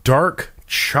dark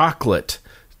chocolate.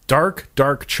 Dark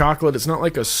chocolate. It's not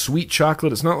like a sweet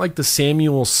chocolate. It's not like the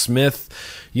Samuel Smith,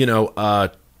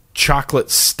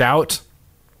 chocolate stout.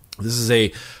 This is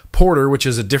a porter, which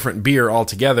is a different beer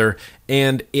altogether,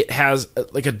 and it has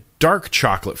like a dark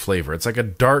chocolate flavor. It's like a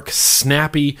dark,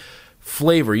 snappy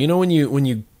flavor. You know when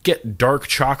you get dark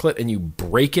chocolate and you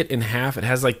break it in half, it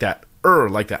has like that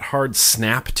hard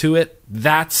snap to it.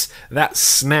 That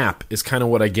snap is kind of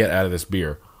what I get out of this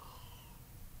beer.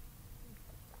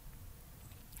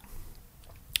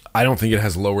 I don't think it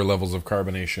has lower levels of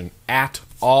carbonation at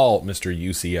all, Mr.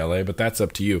 UCLA, but that's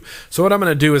up to you. So what I'm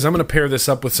going to do is I'm going to pair this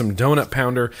up with some Donut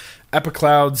Pounder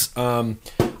Epiclouds.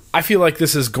 I feel like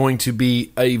this is going to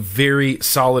be a very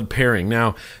solid pairing.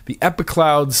 Now, the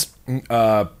Epiclouds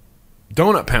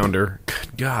Donut Pounder,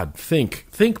 God,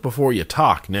 think before you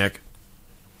talk, Nick.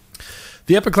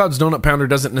 The Epiclouds Donut Pounder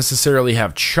doesn't necessarily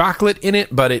have chocolate in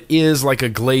it, but it is like a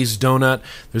glazed donut.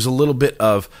 There's a little bit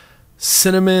of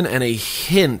cinnamon and a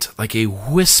hint, like a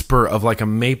whisper of like a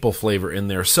maple flavor in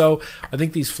there. So I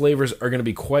think these flavors are going to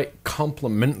be quite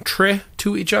complementary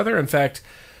to each other. In fact,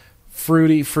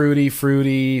 fruity.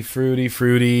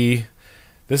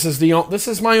 This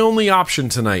is my only option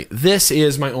tonight. This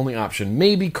is my only option.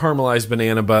 Maybe caramelized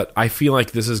banana, but I feel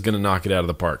like this is going to knock it out of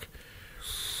the park.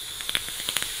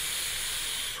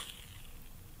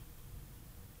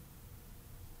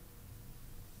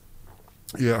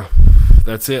 Yeah,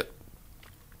 that's it.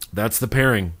 That's the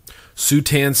pairing.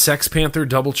 Sutan Sex Panther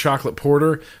Double Chocolate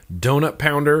Porter, Donut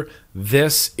Pounder.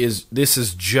 This is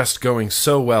just going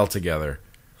so well together.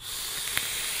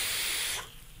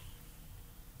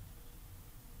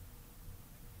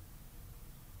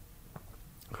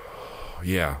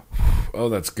 Yeah. Oh,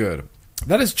 that's good.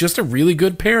 That is just a really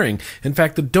good pairing. In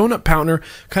fact, the Donut Pounder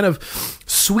kind of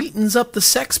sweetens up the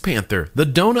Sex Panther. The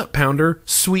Donut Pounder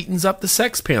sweetens up the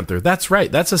Sex Panther. That's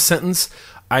right. That's a sentence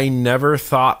I never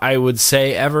thought I would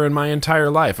say ever in my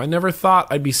entire life. I never thought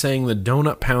I'd be saying the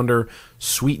Donut Pounder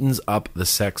sweetens up the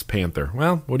Sex Panther.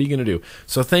 Well, what are you going to do?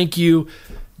 So thank you,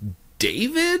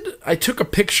 David? I took a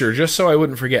picture just so I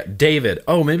wouldn't forget. David.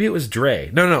 Oh, maybe it was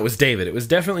Dre. No, it was David. It was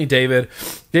definitely David.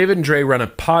 David and Dre run a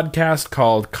podcast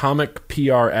called Comic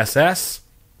PRSS.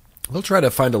 We'll try to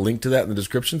find a link to that in the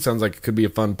description. Sounds like it could be a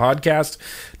fun podcast.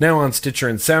 Now on Stitcher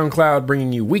and SoundCloud,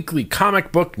 bringing you weekly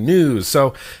comic book news.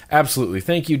 So, absolutely.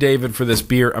 Thank you, David, for this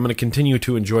beer. I'm going to continue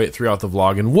to enjoy it throughout the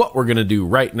vlog. And what we're going to do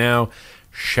right now,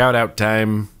 shout-out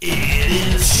time. It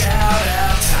is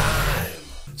shout-out time.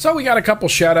 So we got a couple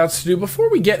shout-outs to do. Before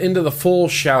we get into the full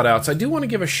shout-outs, I do want to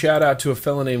give a shout-out to a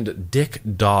fella named Dick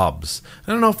Dobbs.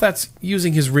 I don't know if that's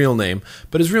using his real name,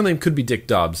 but his real name could be Dick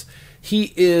Dobbs.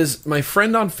 He is my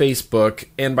friend on Facebook,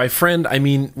 and by friend, I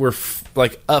mean we're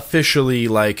officially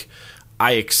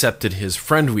I accepted his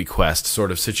friend request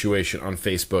sort of situation on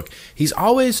Facebook. He's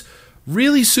always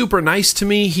really super nice to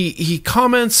me. He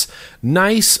comments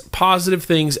nice, positive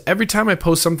things every time I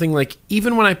post something. Like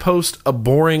even when I post a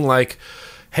boring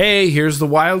hey, here's the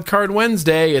Wild Card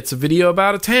Wednesday. It's a video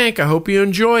about a tank. I hope you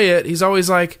enjoy it. He's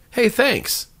always like, hey,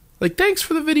 thanks. Thanks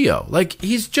for the video.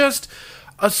 He's just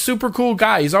a super cool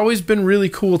guy. He's always been really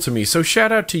cool to me. So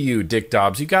shout out to you, Dick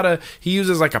Dobbs. He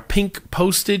uses a pink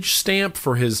postage stamp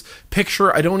for his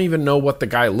picture. I don't even know what the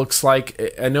guy looks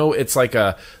like. I know it's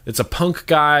it's a punk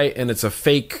guy and it's a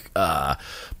fake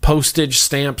postage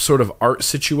stamp sort of art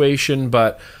situation,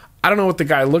 but I don't know what the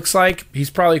guy looks like.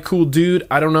 He's probably a cool dude.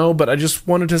 I don't know, but I just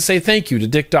wanted to say thank you to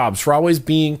Dick Dobbs for always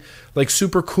being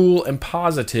super cool and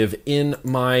positive on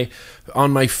my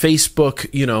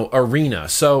Facebook, arena.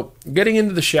 So getting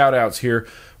into the shout outs here,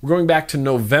 we're going back to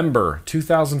November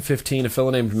 2015. A fellow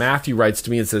named Matthew writes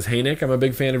to me and says, "Hey Nick, I'm a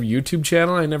big fan of your YouTube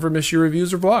channel. I never miss your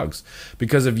reviews or vlogs.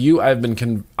 Because of you, I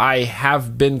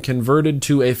have been converted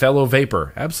to a fellow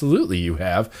vapor." Absolutely, you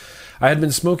have. I had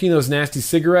been smoking those nasty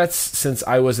cigarettes since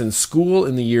I was in school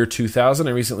in the year 2000.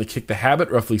 I recently kicked the habit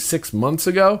roughly 6 months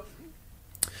ago.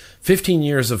 15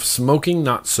 years of smoking,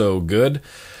 not so good.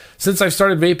 Since I've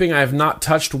started vaping, I have not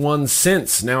touched one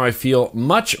since. Now I feel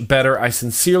much better. I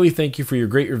sincerely thank you for your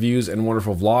great reviews and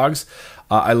wonderful vlogs.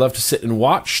 I love to sit and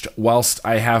watch whilst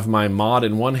I have my mod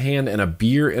in one hand and a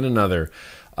beer in another.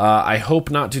 I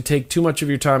hope not to take too much of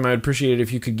your time. I'd appreciate it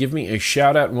if you could give me a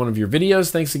shout out in one of your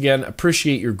videos. Thanks again.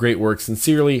 Appreciate your great work.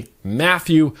 Sincerely,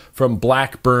 Matthew from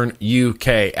Blackburn,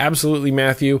 UK. Absolutely,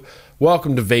 Matthew.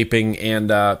 Welcome to vaping.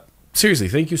 And seriously,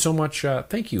 thank you so much.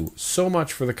 Thank you so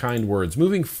much for the kind words.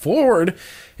 Moving forward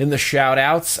in the shout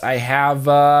outs, I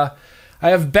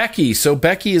have Becky. So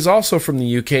Becky is also from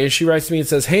the UK, and she writes to me and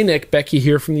says, "Hey Nick, Becky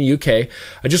here from the UK.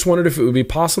 I just wondered if it would be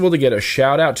possible to get a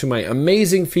shout out to my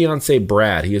amazing fiance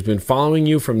Brad. He has been following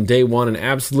you from day one and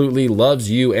absolutely loves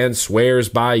you and swears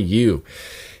by you.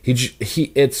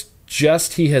 It's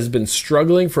he has been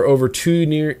struggling for over 2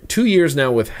 years now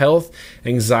with health,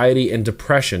 anxiety, and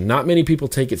depression. Not many people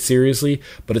take it seriously,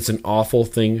 but it's an awful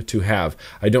thing to have.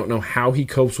 I don't know how he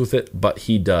copes with it, but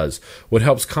he does. What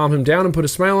helps calm him down and put a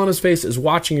smile on his face is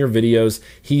watching your videos.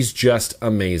 He's just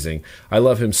amazing. I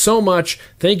love him so much.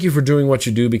 Thank you for doing what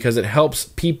you do because it helps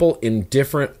people in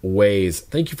different ways.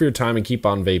 Thank you for your time and keep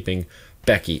on vaping,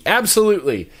 Becky.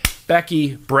 Absolutely.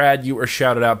 Becky, Brad, you are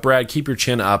shouted out. Brad, keep your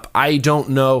chin up. I don't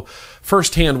know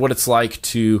firsthand what it's like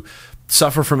to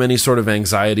suffer from any sort of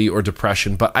anxiety or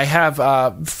depression, but I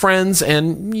have friends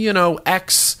and,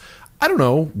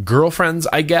 girlfriends,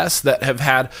 I guess, that have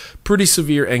had pretty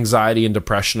severe anxiety and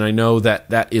depression. I know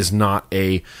that is not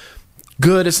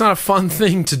it's not a fun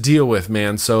thing to deal with,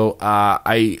 man. So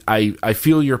I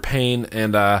feel your pain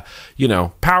and,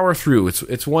 power through.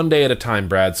 It's one day at a time,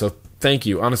 Brad. So thank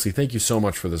you. Honestly, thank you so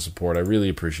much for the support. I really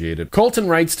appreciate it. Colton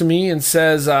writes to me and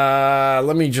says, I'm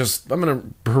going to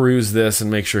peruse this and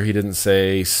make sure he didn't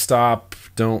say, stop,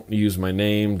 don't use my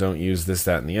name, don't use this,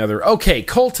 that, and the other. Okay,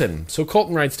 Colton. So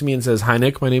Colton writes to me and says, hi,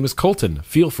 Nick, my name is Colton.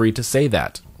 Feel free to say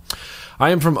that. I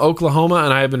am from Oklahoma,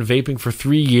 and I have been vaping for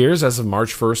 3 years as of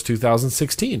March 1st,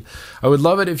 2016. I would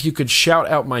love it if you could shout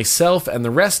out myself and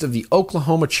the rest of the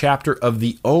Oklahoma chapter of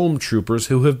the Ohm Troopers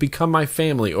who have become my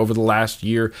family over the last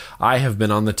year I have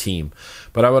been on the team.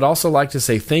 But I would also like to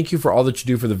say thank you for all that you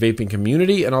do for the vaping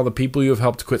community and all the people you have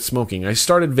helped quit smoking. I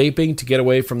started vaping to get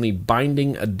away from the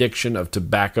binding addiction of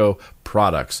tobacco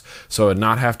products, so I would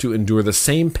not have to endure the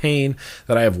same pain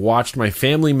that I have watched my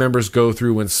family members go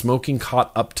through when smoking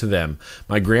caught up to them.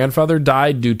 My grandfather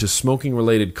died due to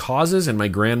smoking-related causes, and my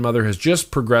grandmother has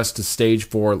just progressed to stage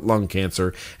 4 lung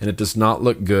cancer, and it does not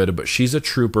look good, but she's a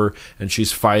trooper, and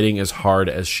she's fighting as hard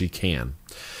as she can.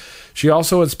 She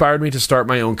also inspired me to start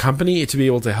my own company to be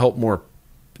able to help more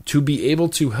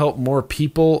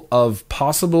people of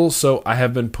possible, so I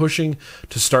have been pushing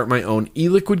to start my own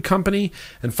e-liquid company,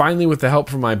 and finally with the help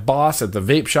from my boss at the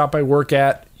vape shop I work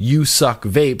at, You Suck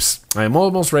Vapes, I am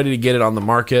almost ready to get it on the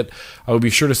market. I will be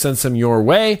sure to send some your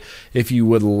way if you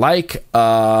would like,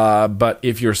 but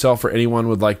if yourself or anyone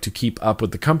would like to keep up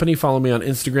with the company, follow me on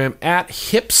Instagram at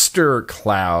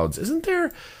HipsterClouds.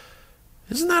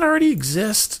 Doesn't that already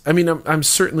exist? I mean, I'm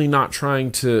certainly not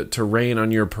trying to rain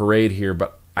on your parade here,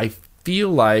 but I feel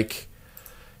like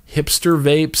Hipster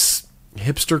Vapes,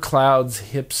 Hipster Clouds,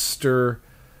 Hipster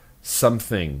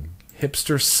something,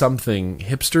 Hipster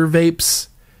Vapes,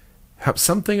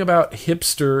 something about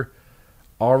hipster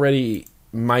already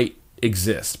might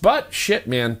exist. But shit,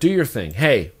 man, do your thing.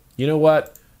 Hey, you know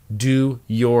what? Do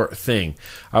your thing.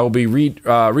 I will be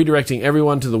redirecting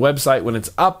everyone to the website when it's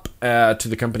up, to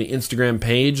the company Instagram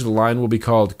page. The line will be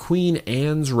called Queen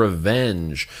Anne's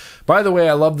Revenge. By the way,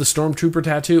 I love the Stormtrooper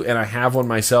tattoo, and I have one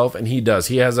myself, and he does.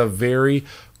 He has a very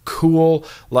cool,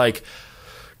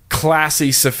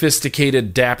 classy,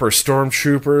 sophisticated, dapper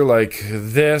Stormtrooper like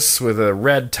this with a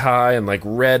red tie and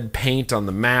red paint on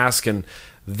the mask, and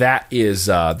that is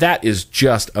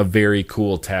just a very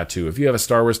cool tattoo. If you have a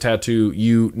Star Wars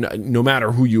tattoo, no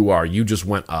matter who you are, you just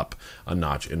went up a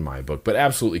notch in my book. But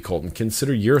absolutely, Colton,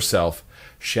 consider yourself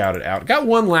shouted out. Got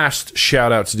one last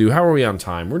shout out to do. How are we on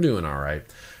time? We're doing all right.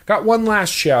 Got one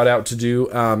last shout out to do.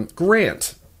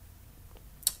 Grant.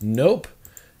 Nope.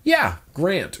 Yeah,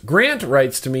 Grant. Grant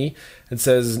writes to me and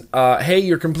says, hey,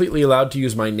 you're completely allowed to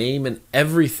use my name and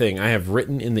everything I have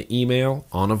written in the email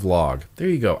on a vlog. There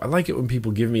you go. I like it when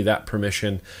people give me that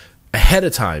permission ahead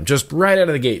of time, just right out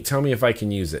of the gate. Tell me if I can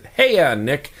use it. Hey,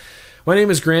 Nick. My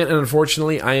name is Grant, and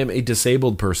unfortunately, I am a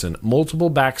disabled person. Multiple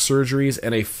back surgeries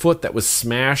and a foot that was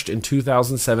smashed in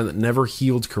 2007 that never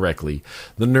healed correctly.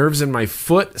 The nerves in my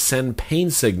foot send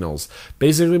pain signals.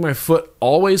 Basically, my foot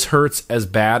always hurts as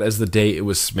bad as the day it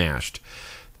was smashed.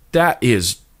 That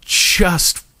is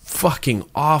just fucking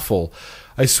awful.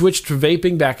 I switched to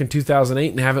vaping back in 2008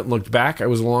 and haven't looked back. I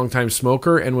was a long-time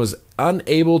smoker and was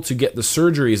unable to get the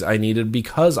surgeries I needed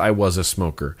because I was a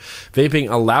smoker. Vaping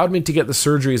allowed me to get the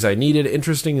surgeries I needed.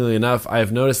 Interestingly enough, I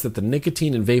have noticed that the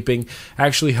nicotine in vaping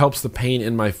actually helps the pain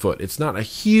in my foot. It's not a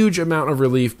huge amount of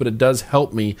relief, but it does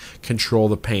help me control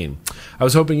the pain. I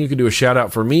was hoping you could do a shout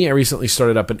out for me. I recently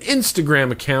started up an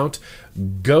Instagram account,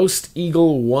 Ghost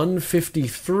Eagle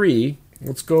 153.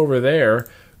 Let's go over there.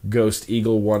 Ghost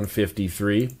Eagle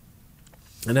 153.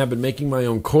 and have been making my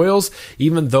own coils,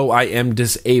 even though I am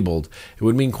disabled. It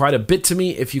would mean quite a bit to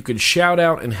me if you could shout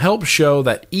out and help show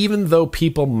that even though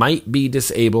people might be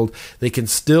disabled, they can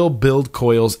still build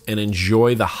coils and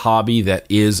enjoy the hobby that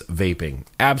is vaping.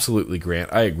 Absolutely,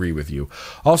 Grant. I agree with you.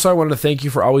 Also, I wanted to thank you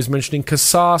for always mentioning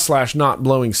CASAA/not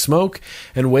blowing smoke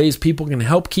and ways people can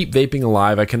help keep vaping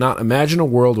alive. I cannot imagine a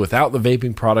world without the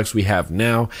vaping products we have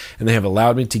now, and they have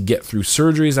allowed me to get through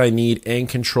surgeries I need and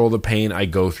control the pain I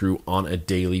go through on a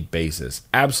daily basis.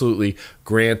 Absolutely,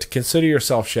 Grant. Consider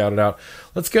yourself shouted out.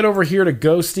 Let's get over here to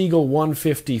Ghost Eagle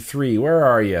 153. Where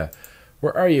are you?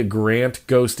 Where are you, Grant?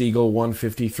 Ghost Eagle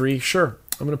 153. Sure.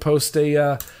 I'm gonna post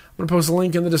a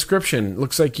link in the description.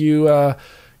 Looks like you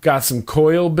got some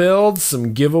coil builds,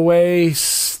 some giveaway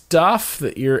stuff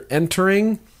that you're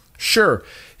entering. Sure.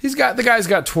 The guy's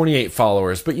got 28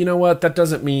 followers, but you know what? That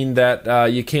doesn't mean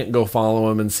that you can't go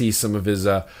follow him and see some of his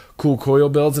cool coil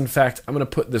builds. In fact, I'm going to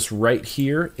put this right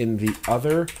here in the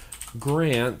other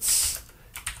Grant's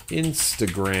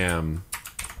Instagram.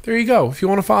 There you go. If you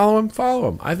want to follow him, follow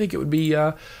him. I think it would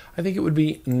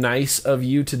be nice of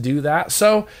you to do that.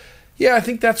 So, yeah, I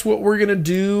think that's what we're going to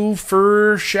do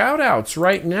for shout-outs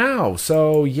right now.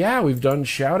 So, yeah, we've done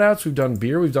shout-outs, we've done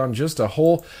beer, we've done just a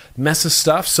whole mess of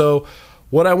stuff. So,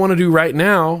 what I want to do right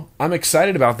now, I'm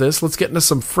excited about this. Let's get into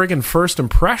some friggin' first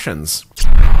impressions.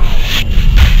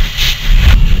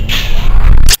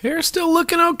 Hair's still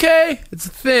looking okay. It's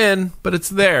thin, but it's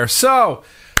there. So,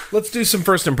 let's do some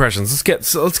first impressions. Let's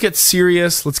get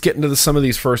serious. Let's get into some of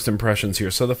these first impressions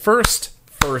here. So, the first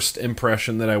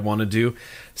impression that I want to do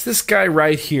is this guy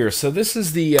right here. So this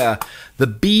is the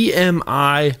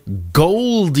BMI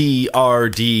Goldie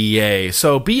RDA.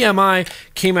 So BMI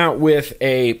came out with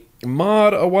a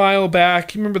mod a while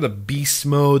back. You remember the Beast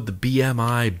Mode, the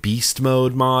BMI Beast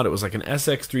Mode mod? It was like an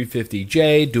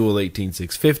SX350J, dual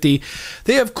 18650.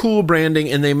 They have cool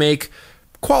branding and they make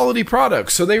quality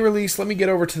products. So they released, let me get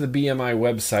over to the BMI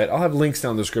website. I'll have links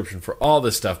down in the description for all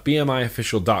this stuff,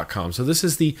 bmiofficial.com. So this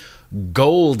is the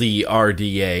Goldie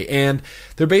RDA, and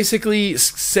they're basically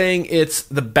saying it's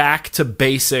the back to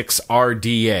basics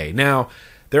RDA. Now,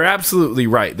 they're absolutely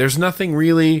right. There's nothing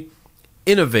really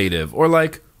innovative or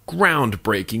like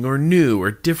groundbreaking or new or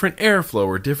different airflow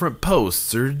or different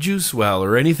posts or juice well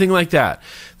or anything like that.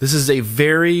 This is a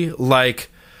very like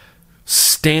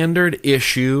standard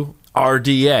issue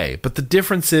RDA, but the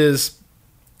difference is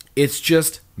it's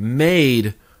just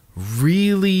made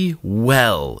really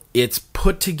well. It's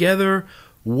put together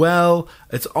well.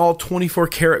 It's all 24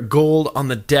 karat gold on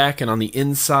the deck and on the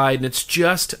inside, and it's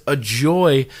just a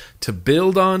joy to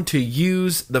build on, to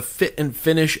use. The fit and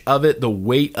finish of it, the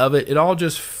weight of it, it all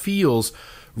just feels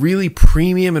really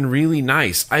premium and really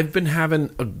nice. I've been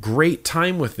having a great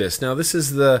time with this. Now, this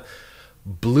is the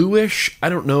bluish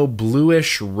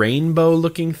rainbow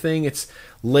looking thing. It's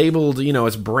labeled,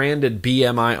 it's branded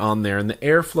BMI on there, and the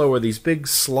airflow are these big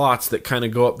slots that kind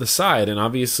of go up the side, and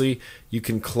obviously you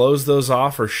can close those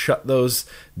off or shut those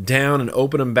down and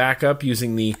open them back up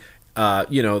using the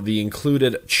the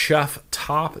included chuff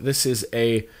top. This is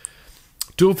a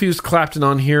dual fused Clapton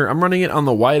on here. I'm running it on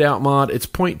the whiteout mod. It's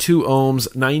 0.2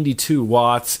 ohms, 92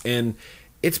 watts, and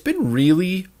it's been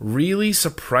really, really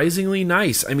surprisingly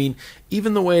nice. I mean,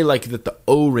 even the way like that the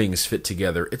O-rings fit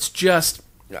together, it's just,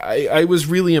 I was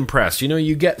really impressed.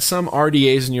 You get some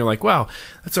RDAs and you're like, wow,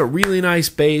 that's a really nice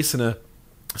base and a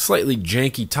slightly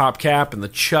janky top cap, and the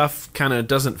chuff kind of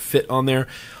doesn't fit on there.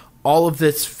 All of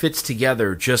this fits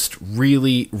together just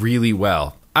really, really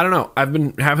well. I don't know. I've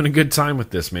been having a good time with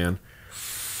this, man.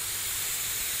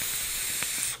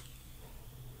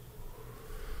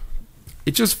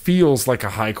 It just feels like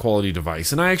a high-quality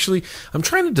device. And I'm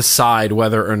trying to decide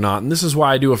whether or not, and this is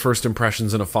why I do a first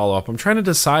impressions and a follow-up, I'm trying to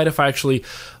decide if I actually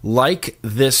like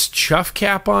this chuff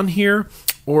cap on here,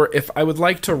 or if I would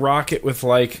like to rock it with,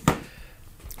 like,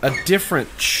 a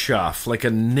different chuff, like a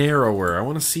narrower. I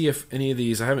want to see if any of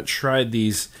these, I haven't tried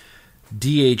these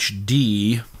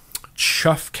DHD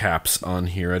chuff caps on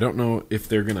here. I don't know if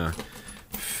they're going to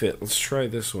fit. Let's try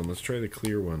this one. Let's try the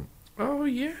clear one. Oh,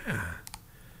 yeah.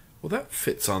 Well, that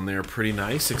fits on there pretty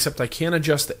nice, except I can't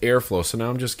adjust the airflow, so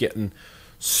now I'm just getting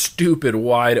stupid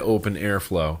wide open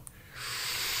airflow.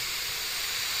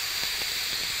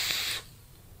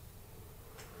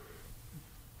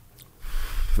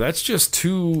 That's just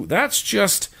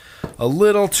a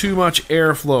little too much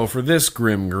airflow for this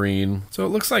Grimm Green. So it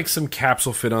looks like some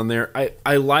capsule fit on there.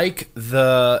 I like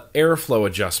the airflow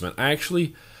adjustment.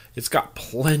 It's got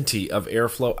plenty of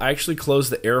airflow. I actually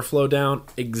closed the airflow down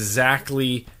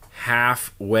exactly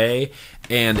halfway,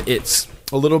 and it's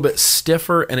a little bit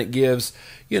stiffer, and it gives,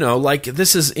 like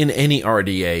this is in any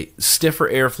RDA, stiffer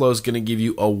airflow is going to give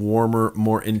you a warmer,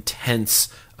 more intense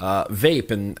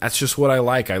vape, and that's just what I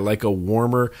like. I like a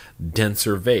warmer,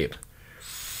 denser vape.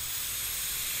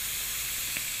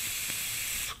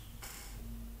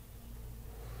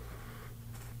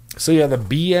 So yeah, the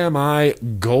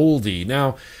BMI Goldie.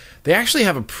 Now, they actually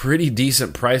have a pretty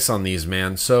decent price on these,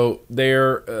 man. So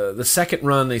they're the second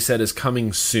run, they said, is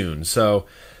coming soon. So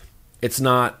it's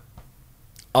not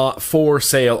for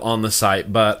sale on the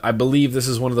site, but I believe this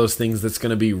is one of those things that's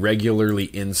going to be regularly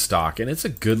in stock. And it's a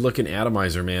good-looking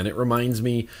atomizer, man. It reminds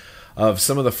me of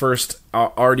some of the first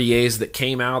RDAs that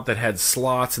came out that had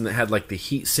slots and that had like the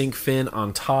heat sink fin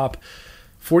on top.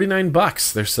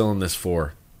 $49 they're selling this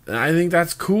for. I think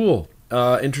that's cool.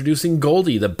 Introducing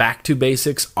Goldie, the Back to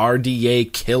Basics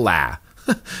RDA Killa.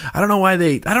 I don't know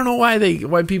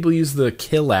why people use the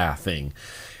Killa thing.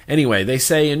 Anyway, they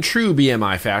say in true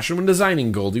BMI fashion, when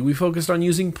designing Goldie, we focused on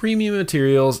using premium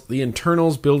materials. The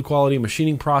internals, build quality,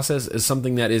 machining process is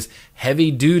something that is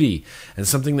heavy duty and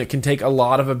something that can take a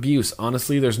lot of abuse.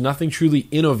 Honestly, there's nothing truly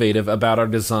innovative about our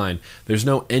design. There's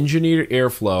no engineered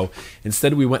airflow.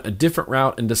 Instead, we went a different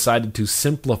route and decided to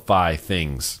simplify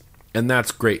things. And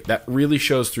that's great. That really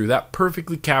shows through. That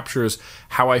perfectly captures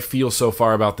how I feel so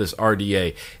far about this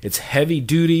RDA. It's heavy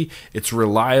duty. It's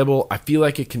reliable. I feel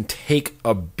like it can take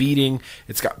a beating.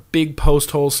 It's got big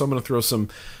post holes, so I'm going to throw some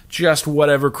just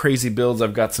whatever crazy builds.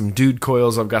 I've got some dude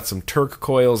coils. I've got some Turk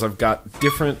coils. I've got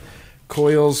different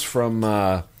coils from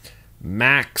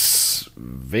Max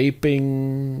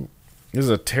Vaping. This is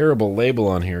a terrible label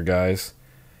on here, guys.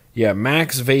 Yeah,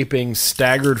 Max Vaping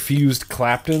staggered fused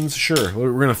Claptons. Sure,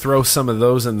 we're going to throw some of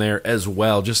those in there as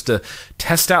well, just to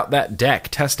test out that deck,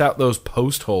 test out those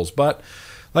post holes. But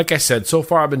like I said, so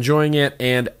far I'm enjoying it,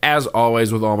 and as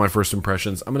always with all my first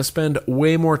impressions, I'm going to spend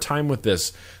way more time with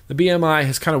this. The BMI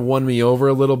has kind of won me over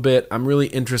a little bit. I'm really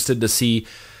interested to see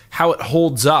how it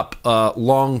holds up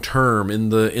long term in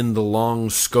the long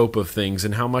scope of things,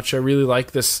 and how much I really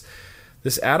like this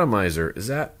atomizer. Is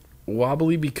that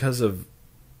wobbly because of...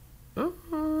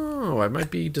 Oh, I might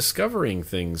be discovering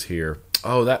things here.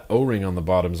 Oh, that O-ring on the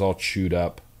bottom is all chewed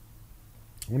up.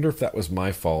 I wonder if that was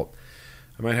my fault.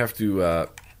 I might have to...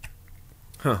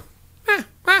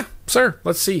 Sir,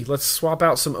 let's see. Let's swap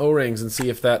out some O-rings and see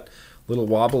if that little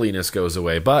wobbliness goes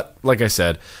away. But, like I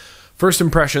said, first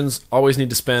impressions, always need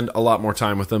to spend a lot more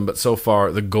time with them. But so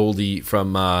far, the Goldie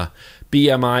from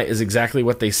BMI is exactly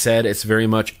what they said. It's very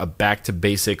much a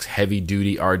back-to-basics,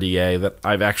 heavy-duty RDA that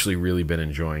I've actually really been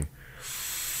enjoying.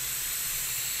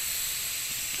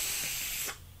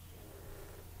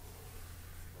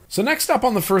 So next up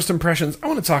on the first impressions, I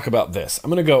want to talk about this. I'm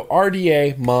going to go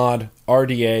RDA, mod,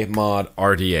 RDA, mod,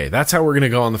 RDA. That's how we're going to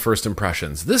go on the first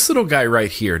impressions. This little guy right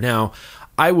here. Now,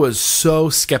 I was so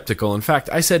skeptical. In fact,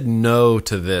 I said no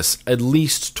to this at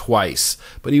least twice,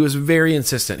 but he was very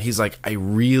insistent. He's like, I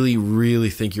really, really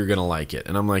think you're going to like it.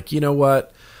 And I'm like, you know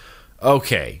what?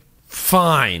 Okay,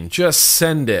 fine. Just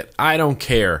send it. I don't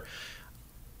care.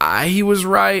 He was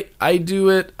right. I do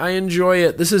it. I enjoy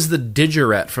it. This is the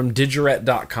Digiret from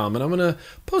Digiret.com, and I'm going to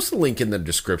post a link in the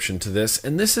description to this.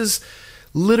 And this is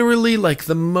literally like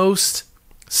the most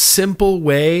simple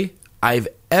way I've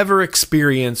ever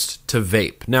experienced to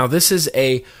vape. Now, this is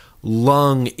a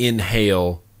lung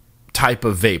inhale type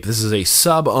of vape. This is a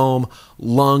sub-ohm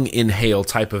lung inhale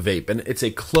type of vape, and it's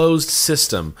a closed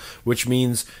system, which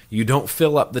means you don't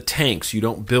fill up the tanks, you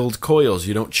don't build coils,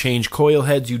 you don't change coil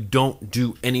heads, you don't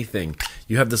do anything.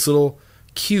 You have this little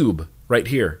cube right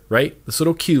here, right? This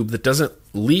little cube that doesn't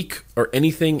leak or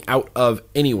anything out of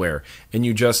anywhere, and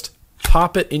you just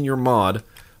pop it in your mod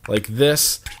like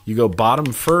this. You go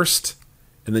bottom first,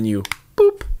 and then you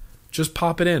boop, just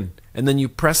pop it in, and then you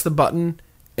press the button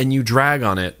and you drag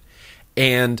on it.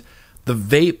 And the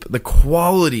vape, the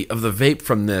quality of the vape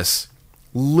from this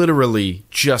literally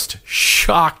just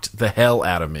shocked the hell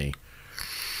out of me.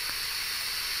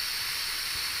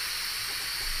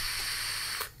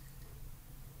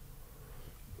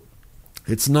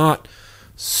 It's not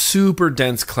super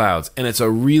dense clouds, and it's a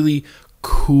really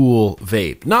cool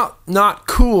vape. Not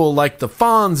cool like the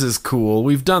Fonz is cool.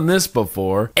 We've done this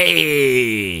before.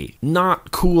 Hey!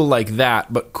 Not cool like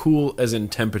that, but cool as in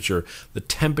temperature. The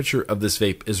temperature of this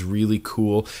vape is really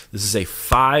cool. This is a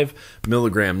 5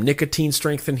 milligram nicotine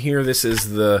strength in here. This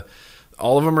is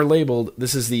all of them are labeled.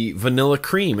 This is the vanilla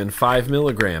cream in 5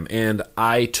 milligram. And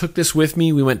I took this with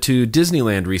me. We went to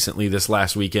Disneyland recently this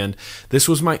last weekend. This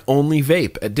was my only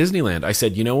vape at Disneyland. I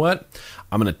said, you know what?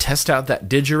 I'm going to test out that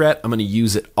Digirette. I'm going to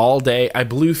use it all day. I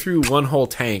blew through one whole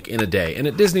tank in a day. And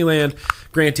at Disneyland,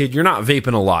 granted, you're not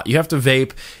vaping a lot. You have to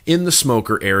vape in the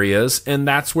smoker areas, and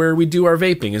that's where we do our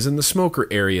vaping, is in the smoker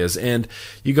areas. And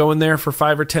you go in there for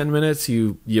 5 or 10 minutes,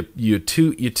 you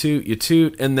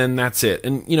toot, and then that's it.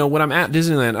 And, you know, when I'm at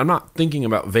Disneyland, I'm not thinking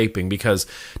about vaping because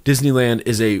Disneyland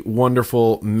is a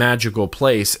wonderful, magical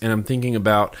place, and I'm thinking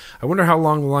about, I wonder how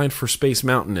long the line for Space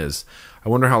Mountain is. I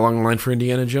wonder how long the line for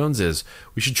Indiana Jones is.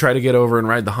 We should try to get over and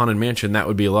ride the Haunted Mansion. That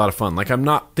would be a lot of fun. Like, I'm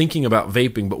not thinking about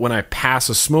vaping, but when I pass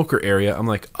a smoker area, I'm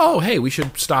like, oh, hey, we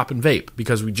should stop and vape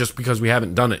because we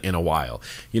haven't done it in a while.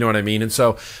 You know what I mean? And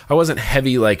so I wasn't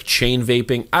heavy, like, chain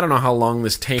vaping. I don't know how long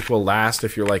this tank will last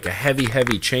if you're, like, a heavy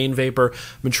chain vapor.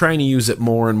 I've been trying to use it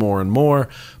more and more and more,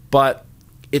 but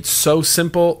it's so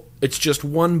simple. It's just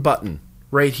one button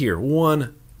right here.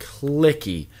 One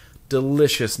clicky,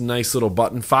 delicious, nice little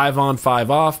button. 5 on,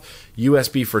 5 off,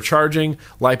 USB for charging,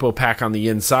 LiPo pack on the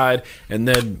inside, and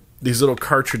then these little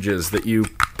cartridges that you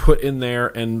put in there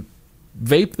and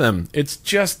vape them. It's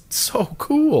just so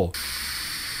cool.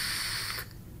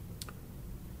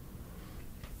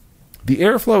 The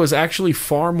airflow is actually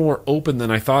far more open than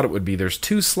I thought it would be. There's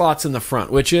 2 slots in the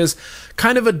front, which is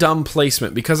kind of a dumb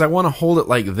placement because I want to hold it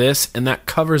like this, and that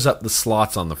covers up the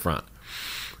slots on the front.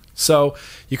 So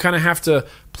you kind of have to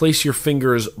place your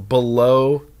fingers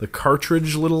below the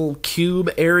cartridge little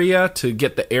cube area to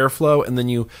get the airflow, and then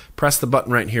you press the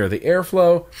button right here. The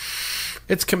airflow,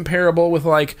 it's comparable with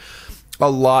like a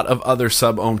lot of other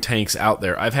sub-ohm tanks out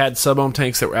there. I've had sub-ohm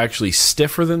tanks that were actually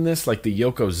stiffer than this, like the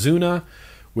Yokozuna,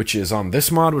 which is on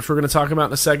this mod, which we're going to talk about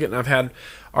in a second. And I've had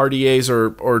RDAs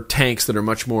or tanks that are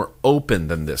much more open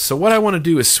than this. So what I want to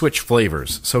do is switch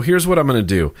flavors. So here's what I'm going to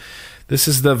do. This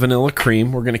is the vanilla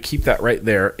cream. We're going to keep that right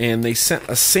there. And they sent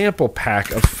a sample pack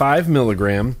of 5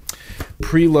 milligram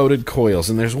preloaded coils.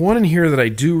 And there's one in here that I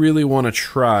do really want to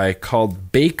try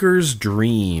called Baker's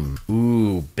Dream.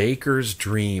 Ooh, Baker's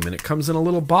Dream. And it comes in a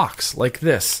little box like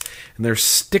this. And they're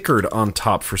stickered on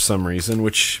top for some reason,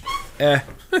 which,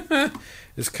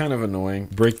 is kind of annoying.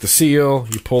 Break the seal,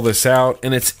 you pull this out,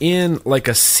 and it's in like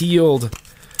a sealed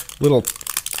little...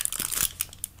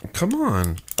 Come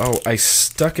on. Oh, I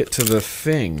stuck it to the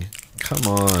thing. Come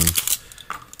on.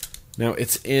 Now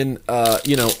it's in,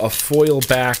 a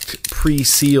foil-backed,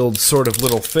 pre-sealed sort of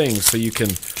little thing, so you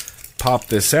can pop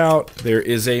this out. There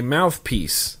is a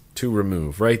mouthpiece to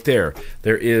remove right there.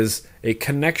 There is a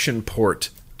connection port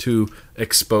to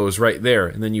expose right there.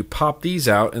 And then you pop these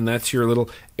out, and that's your little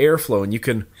airflow. And you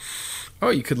can... Oh,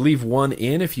 you could leave one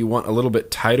in if you want a little bit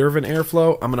tighter of an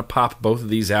airflow. I'm going to pop both of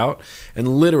these out. And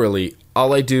literally,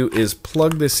 all I do is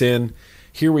plug this in.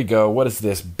 Here we go. What is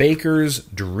this? Baker's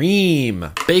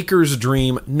Dream. Baker's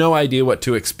Dream. No idea what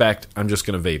to expect. I'm just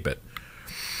going to vape it.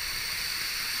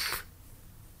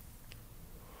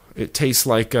 It tastes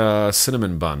like a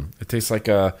cinnamon bun. It tastes like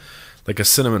a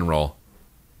cinnamon roll.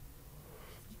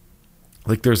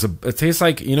 Like it tastes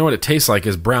like, you know what it tastes like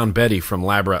is Brown Betty from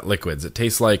Labrat Liquids. It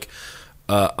tastes like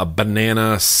a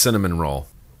banana cinnamon roll.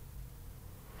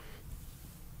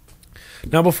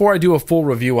 Now, before I do a full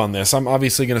review on this, I'm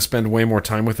obviously going to spend way more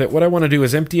time with it. What I want to do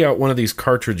is empty out one of these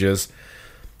cartridges,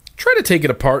 try to take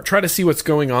it apart, try to see what's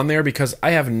going on there, because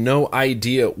I have no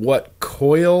idea what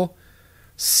coil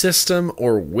system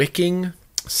or wicking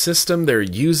system they're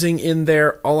using in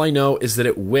there. All I know is that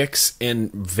it wicks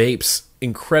and vapes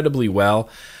incredibly well.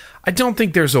 I don't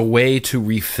think there's a way to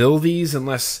refill these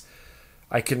unless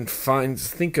I can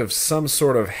think of some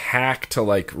sort of hack to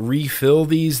like refill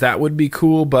these. That would be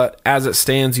cool, but as it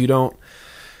stands, you don't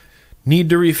need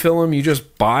to refill them. You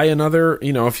just buy another,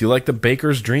 if you like the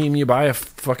Baker's Dream, you buy a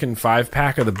fucking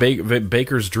 5-pack of the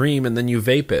Baker's Dream and then you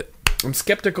vape it. I'm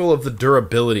skeptical of the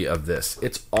durability of this.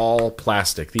 It's all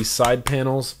plastic. These side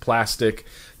panels, plastic.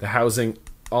 The housing,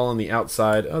 all on the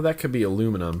outside. Oh, that could be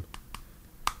aluminum.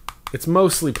 It's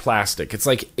mostly plastic. It's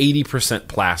like 80%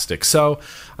 plastic. So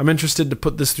I'm interested to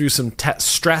put this through some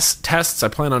stress tests. I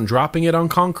plan on dropping it on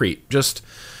concrete, just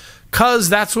because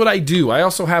that's what I do. I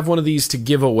also have one of these to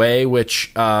give away,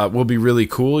 which will be really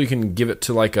cool. You can give it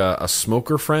to like a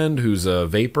smoker friend who's a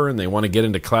vapor and they want to get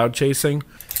into cloud chasing.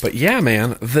 But yeah,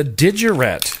 man, the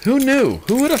Digirette. Who knew?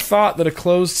 Who would have thought that a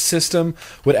closed system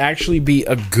would actually be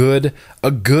a good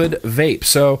vape?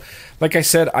 So, like I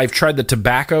said, I've tried the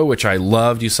tobacco, which I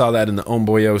loved. You saw that in the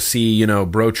Homeboy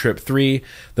OC, Bro Trip 3.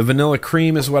 The vanilla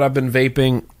cream is what I've been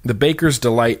vaping. The Baker's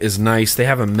Delight is nice. They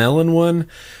have a melon one,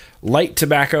 light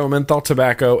tobacco, menthol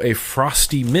tobacco, a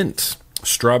frosty mint,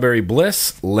 strawberry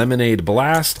bliss, lemonade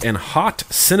blast, and hot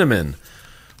cinnamon.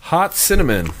 Hot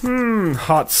cinnamon.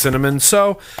 Hot cinnamon.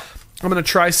 So, I'm going to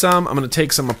try some. I'm going to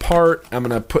take some apart. I'm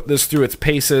going to put this through its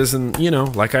paces. And, you know,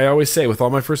 like I always say, with all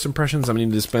my first impressions, I'm going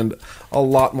to need to spend a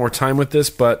lot more time with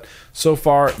this. But so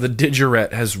far, the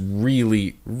Digirette has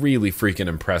really, really freaking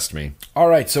impressed me. All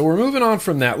right, so we're moving on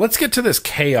from that. Let's get to this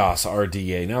Chaos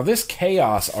RDA. Now, this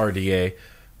Chaos RDA...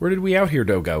 Where did we out here,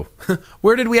 Dogo?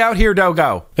 Where did we out here,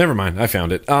 Dogo? Never mind, I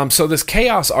found it. So this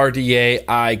Chaos RDA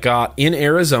I got in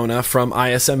Arizona from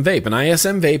ISM Vape. And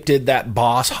ISM Vape did that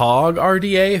Boss Hog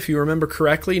RDA, if you remember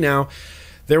correctly. Now,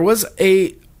 there was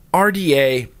a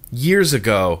RDA years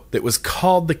ago that was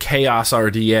called the Chaos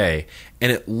RDA,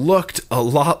 and it looked a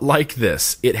lot like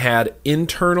this. It had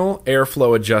internal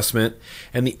airflow adjustment,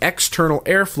 and the external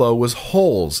airflow was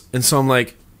holes. And so I'm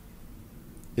like,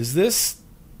 is this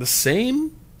the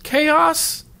same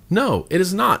Chaos? No, it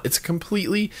is not. It's a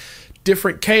completely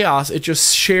different Chaos. It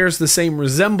just shares the same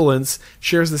resemblance,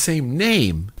 shares the same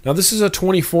name. Now, this is a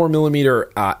 24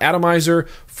 millimeter atomizer,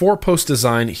 4-post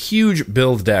design, huge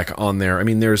build deck on there. I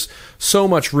mean, there's so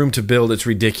much room to build, it's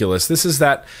ridiculous. This is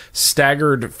that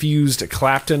staggered fused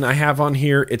Clapton I have on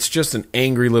here. It's just an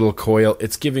angry little coil.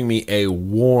 It's giving me a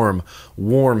warm,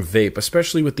 warm vape,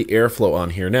 especially with the airflow on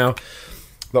here. Now,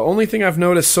 the only thing I've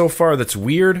noticed so far that's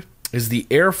weird is the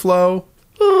airflow.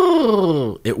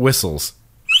 It whistles.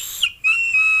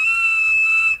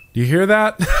 Do you hear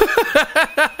that?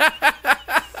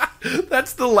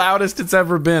 That's the loudest it's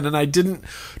ever been, and I didn't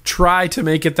try to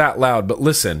make it that loud. But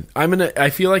listen, I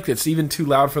feel like it's even too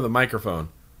loud for the microphone.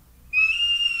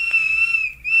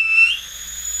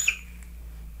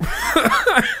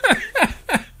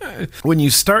 When you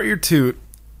start your toot,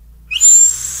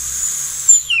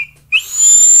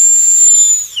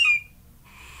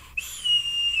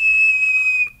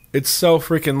 it's so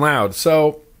freaking loud.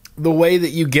 So the way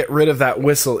that you get rid of that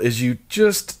whistle is you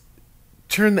just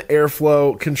turn the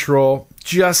airflow control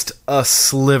just a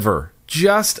sliver.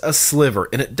 Just a sliver.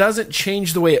 And it doesn't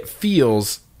change the way it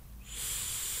feels,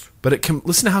 but it can...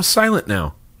 Listen to how silent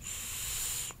now.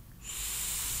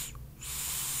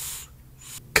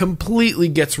 Completely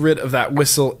gets rid of that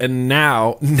whistle, and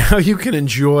now you can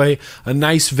enjoy a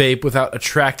nice vape without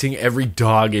attracting every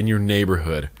dog in your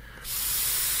neighborhood.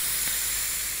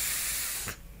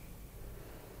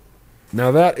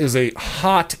 Now that is a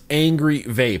hot, angry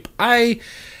vape. I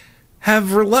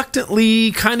have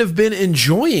reluctantly kind of been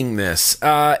enjoying this.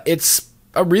 It's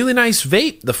a really nice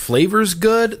vape. The flavor's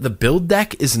good. The build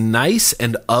deck is nice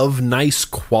and of nice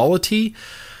quality.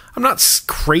 I'm not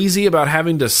crazy about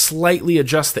having to slightly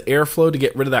adjust the airflow to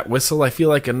get rid of that whistle. I feel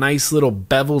like a nice little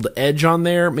beveled edge on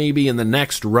there, maybe in the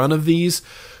next run of these,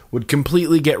 would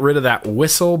completely get rid of that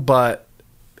whistle, but...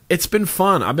 It's been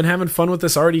fun. I've been having fun with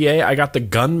this RDA. I got the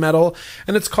gunmetal,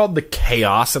 and it's called the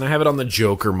Chaos, and I have it on the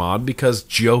Joker mod because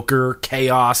Joker,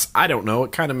 Chaos, I don't know.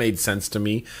 It kind of made sense to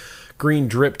me. Green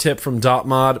drip tip from Dot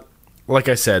Mod. Like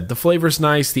I said, the flavor's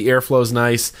nice. The airflow's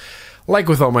nice. Like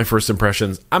with all my first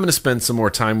impressions, I'm going to spend some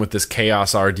more time with this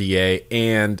Chaos RDA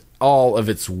and all of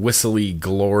its whistly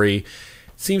glory. It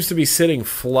seems to be sitting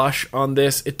flush on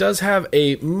this. It does have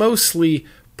a mostly...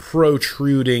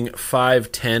 protruding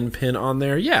 510 pin on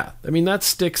there. Yeah, I mean, that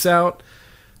sticks out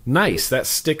nice. That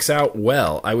sticks out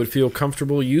well. I would feel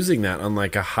comfortable using that on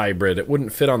like a hybrid. It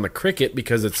wouldn't fit on the Cricket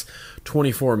because it's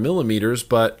 24 millimeters,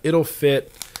 but it'll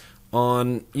fit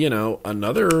on, you know,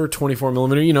 another 24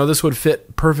 millimeter. You know, this would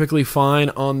fit perfectly fine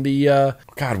on the,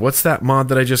 God, what's that mod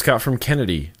that I just got from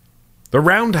Kennedy? The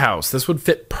Roundhouse. This would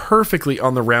fit perfectly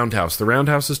on the Roundhouse. The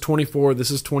Roundhouse is 24.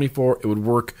 This is 24. It would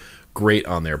work great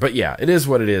on there. But yeah, it is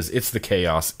what it is. It's the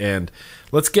Chaos. And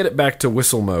let's get it back to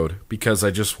whistle mode because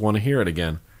I just want to hear it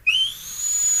again.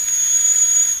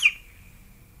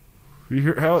 You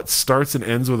hear how it starts and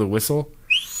ends with a whistle?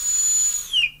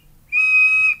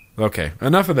 Okay,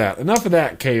 enough of that. Enough of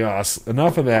that chaos.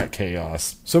 Enough of that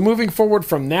chaos. So moving forward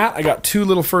from that, I got two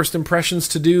little first impressions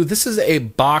to do. This is a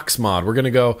box mod. We're going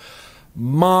to go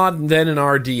mod, then an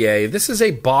RDA. This is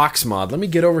a box mod. Let me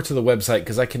get over to the website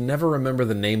because I can never remember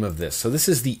the name of this. So this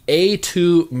is the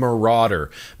A2 Marauder,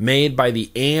 made by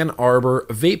the Ann Arbor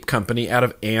Vape Company out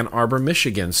of Ann Arbor,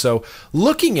 Michigan. So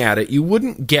looking at it, you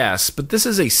wouldn't guess, but this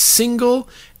is a single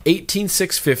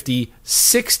 18650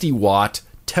 60-watt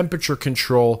temperature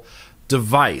control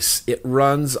device. It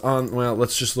runs on, well,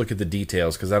 let's just look at the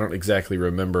details because I don't exactly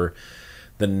remember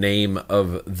the name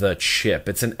of the chip.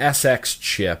 It's an SX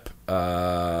chip.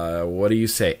 What do you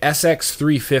say?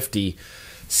 SX350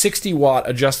 60-watt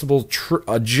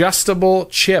adjustable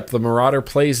chip. The Marauder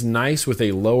plays nice with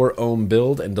a lower ohm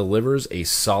build and delivers a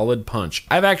solid punch.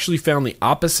 I've actually found the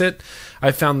opposite.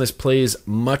 I found this plays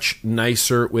much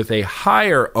nicer with a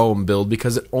higher ohm build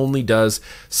because it only does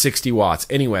 60 watts.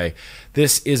 Anyway,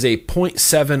 this is a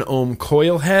 0.7 ohm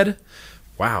coil head.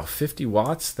 Wow, 50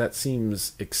 watts? That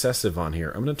seems excessive on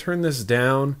here. I'm going to turn this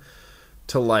down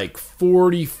to like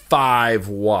 45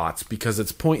 watts because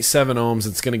it's 0.7 ohms.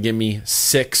 It's going to give me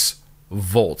 6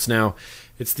 volts. Now,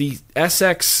 it's the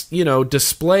SX,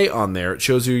 display on there. It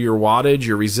shows you your wattage,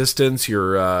 your resistance,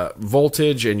 your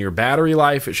voltage, and your battery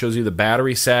life. It shows you the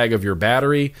battery sag of your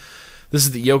battery. This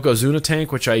is the Yokozuna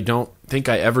tank, which I don't think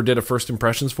I ever did a first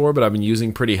impressions for, but I've been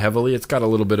using pretty heavily. It's got a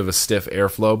little bit of a stiff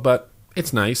airflow, but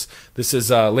it's nice. This is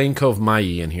Lane Cove Mai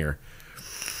in here.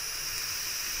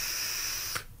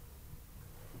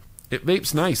 It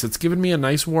vapes nice. It's giving me a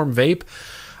nice warm vape.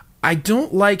 I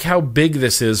don't like how big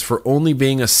this is for only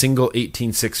being a single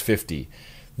 18650.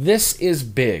 This is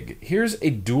big. Here's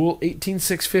a dual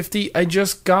 18650 I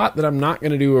just got that I'm not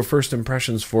going to do a first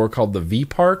impressions for, called the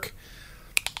V-Park.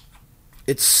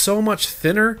 It's so much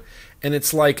thinner, and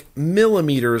it's like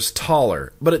millimeters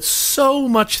taller, but it's so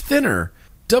much thinner.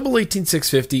 Double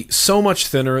 18650, so much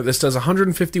thinner. This does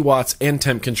 150 watts and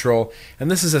temp control, and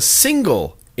this is a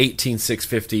single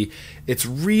 18650. It's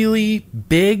really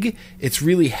big. It's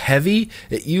really heavy.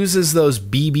 It uses those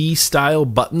BB style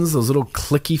buttons, those little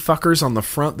clicky fuckers on the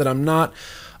front that I'm not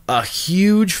a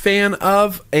huge fan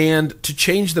of. And to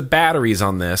change the batteries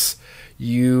on this,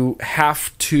 you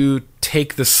have to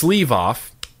take the sleeve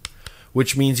off,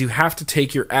 which means you have to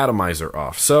take your atomizer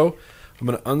off. So I'm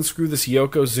going to unscrew this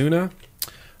Yokozuna.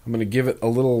 I'm going to give it a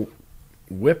little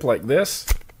whip like this.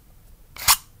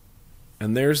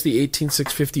 And there's the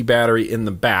 18650 battery in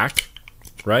the back,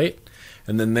 right?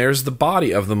 And then there's the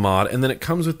body of the mod. And then it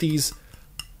comes with these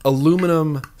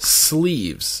aluminum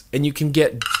sleeves. And you can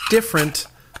get different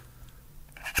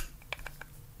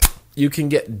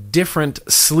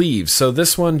sleeves. So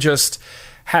this one just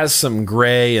has some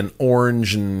gray and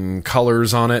orange and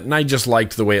colors on it, and I just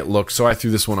liked the way it looked, so I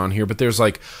threw this one on here. But there's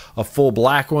like a full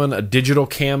black one, a digital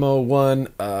camo one,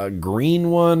 a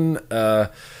green one, I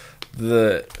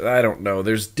don't know.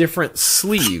 There's different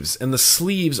sleeves, and the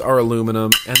sleeves are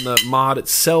aluminum, and the mod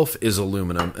itself is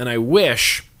aluminum. And I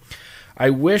wish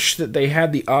that they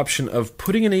had the option of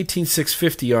putting an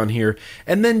 18650 on here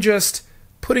and then just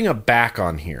putting a back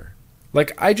on here.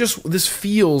 Like, this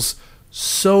feels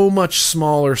so much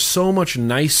smaller, so much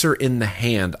nicer in the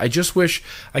hand. I just wish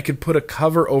I could put a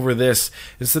cover over this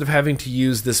instead of having to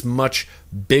use this much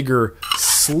bigger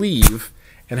sleeve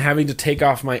and having to take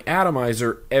off my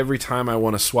atomizer every time I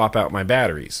want to swap out my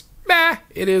batteries.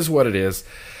 It is what it is.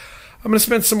 I'm going to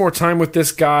spend some more time with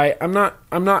this guy. I'm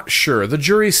not sure. The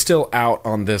jury's still out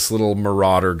on this little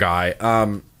Marauder guy.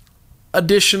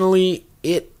 Additionally,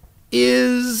 it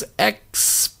is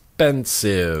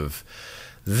expensive.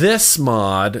 This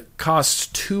mod costs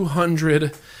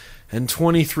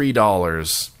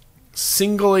 $223.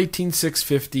 Single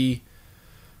 18650,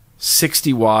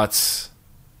 60 watts,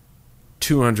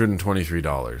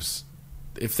 $223.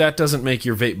 If that doesn't make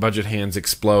your vape budget hands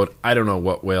explode, I don't know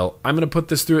what will. I'm going to put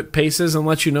this through at paces and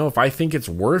let you know if I think it's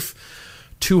worth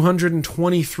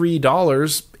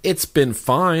 $223. It's been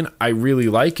fine. I really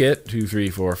like it. 2, 3,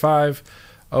 4, 5.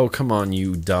 Oh, come on,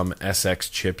 you dumb SX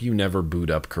chip. You never boot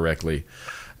up correctly.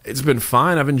 It's been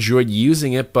fine. I've enjoyed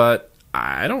using it, but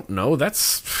I don't know.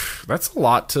 That's a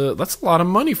lot of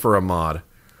money for a mod.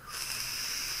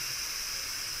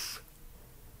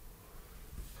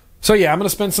 So yeah, I'm going to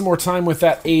spend some more time with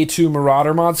that A2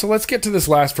 Marauder mod. So let's get to this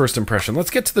last first impression.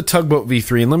 Let's get to the Tugboat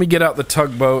V3, and let me get out the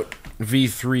Tugboat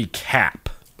V3 cap.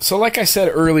 So like I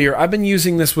said earlier, I've been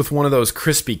using this with one of those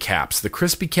crispy caps. The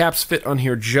crispy caps fit on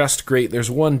here just great. There's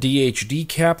one DHD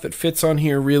cap that fits on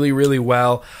here really, really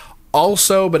well.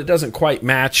 Also, but it doesn't quite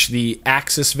match the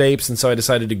Axis vapes, and so I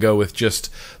decided to go with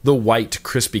just the white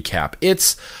crispy cap.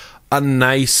 It's a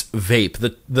nice vape.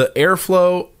 The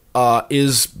airflow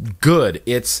is good.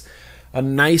 It's a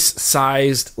nice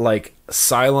sized, like,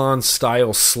 Cylon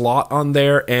style slot on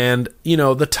there, and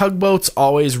the Tugboat's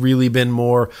always really been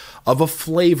more of a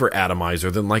flavor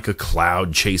atomizer than like a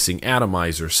cloud chasing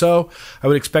atomizer. So I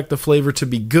would expect the flavor to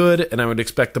be good, and I would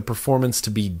expect the performance to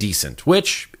be decent,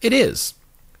 which it is.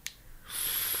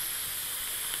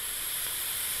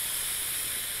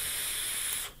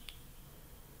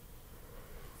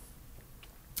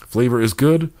 Flavor is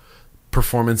good.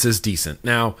 Performance is decent.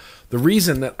 Now, the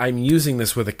reason that I'm using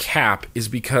this with a cap is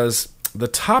because the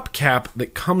top cap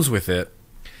that comes with it,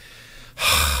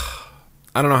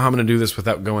 I don't know how I'm going to do this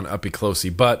without going uppy closey,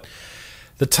 but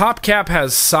The top cap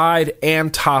has side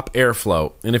and top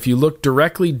airflow, and if you look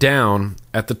directly down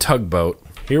at the tugboat,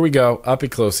 here we go, uppy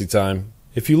closey time.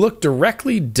 If you look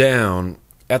directly down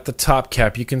at the top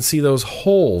cap, you can see those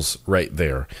holes right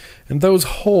there. And those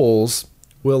holes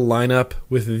will line up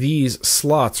with these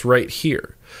slots right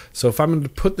here. So if I'm going to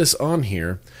put this on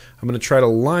here, I'm going to try to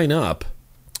line up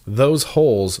those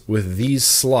holes with these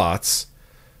slots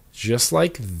just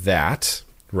like that,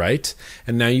 right?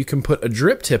 And now you can put a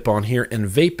drip tip on here and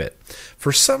vape it.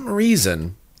 For some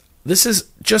reason,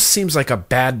 just seems like a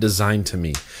bad design to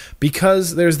me,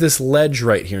 because there's this ledge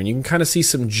right here and you can kind of see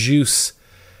some juice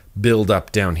build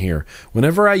up down here.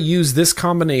 Whenever I use this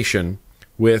combination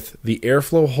with the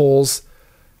airflow holes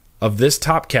of this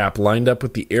top cap lined up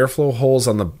with the airflow holes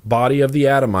on the body of the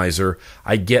atomizer,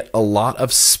 I get a lot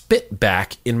of spit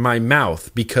back in my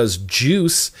mouth because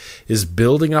juice is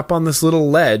building up on this little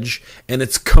ledge and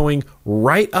it's going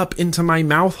right up into my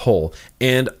mouth hole,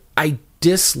 and I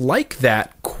dislike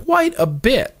that quite a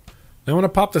bit. Now I want to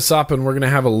pop this up and we're going to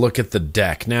have a look at the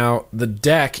deck. Now, the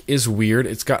deck is weird.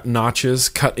 It's got notches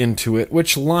cut into it,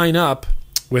 which line up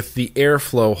with the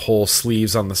airflow hole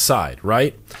sleeves on the side,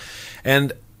 right?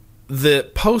 And the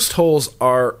post holes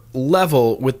are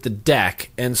level with the deck,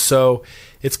 and so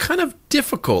it's kind of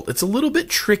difficult. It's a little bit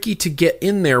tricky to get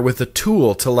in there with a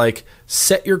tool to like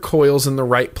set your coils in the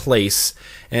right place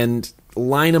and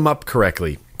line them up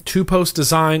correctly. 2-post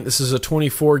design. This is a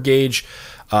 24 gauge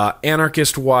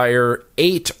Anarchist wire,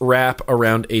 8 wrap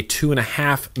around a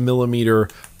 2.5 millimeter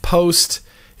post.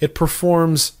 It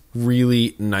performs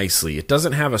really nicely. It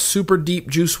doesn't have a super deep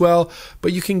juice well,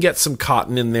 but you can get some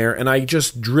cotton in there, and I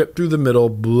just drip through the middle,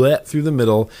 blet through the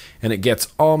middle, and it gets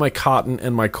all my cotton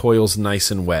and my coils nice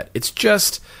and wet. It's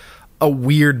just a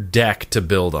weird deck to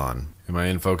build on. Am I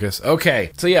in focus?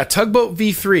 Okay, so yeah, Tugboat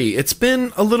V3. It's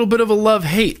been a little bit of a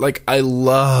love-hate. Like, I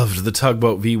loved the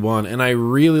Tugboat V1, and I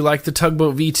really liked the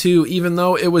Tugboat V2, even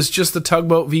though it was just the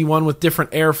Tugboat V1 with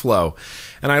different airflow.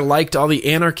 And I liked all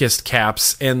the Anarchist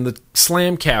caps and the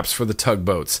slam caps for the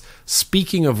tugboats.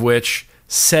 Speaking of which,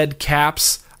 said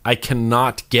caps I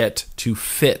cannot get to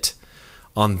fit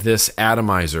on this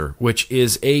atomizer, which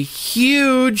is a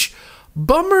huge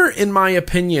bummer in my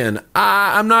opinion.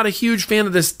 I'm not a huge fan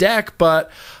of this deck,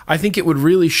 but I think it would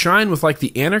really shine with like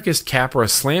the Anarchist cap or a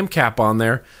slam cap on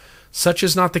there. Such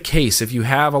is not the case. If you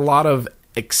have a lot of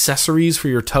accessories for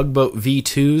your Tugboat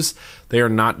V2s, they are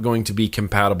not going to be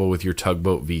compatible with your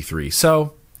Tugboat V3.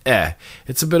 So,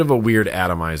 it's a bit of a weird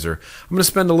atomizer. I'm going to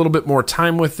spend a little bit more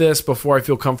time with this before I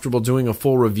feel comfortable doing a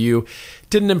full review.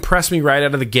 Didn't impress me right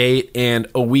out of the gate, and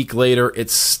a week later,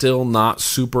 it's still not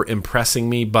super impressing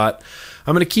me, but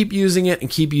I'm going to keep using it and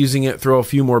keep using it, throw a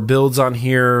few more builds on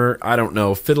here, I don't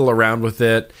know, fiddle around with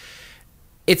it.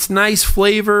 It's nice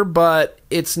flavor, but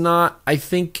it's not, I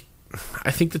think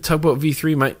the Tugboat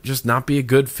V3 might just not be a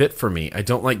good fit for me. I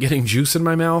don't like getting juice in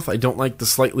my mouth. I don't like the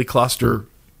slightly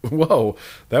Whoa,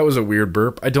 that was a weird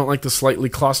burp. I don't like the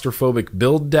slightly claustrophobic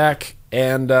build deck,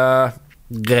 and I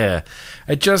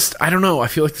don't know. I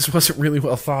feel like this wasn't really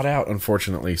well thought out,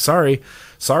 unfortunately. Sorry,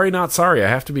 not sorry. I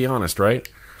have to be honest, right?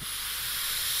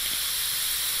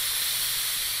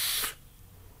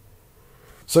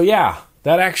 So yeah,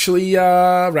 that actually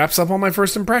wraps up all my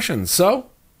first impressions. So,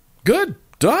 good.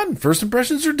 Done. First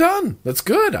impressions are done. That's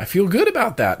good. I feel good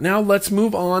about that. Now let's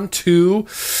move on to...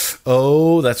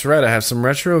 Oh, that's right. I have some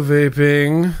retro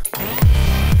vaping.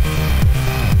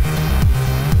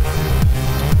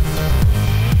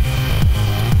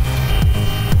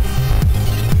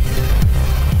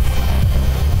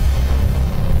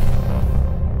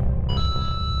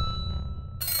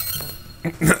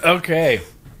 Okay.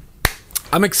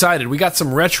 I'm excited. We got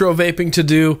some retro vaping to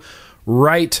do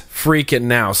right freaking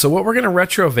now. So what we're going to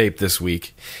retro vape this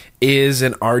week is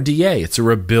an RDA. It's a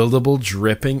rebuildable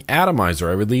dripping atomizer.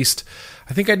 I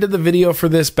think I did the video for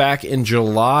this back in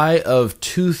July of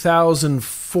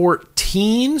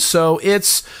 2014. So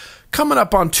it's coming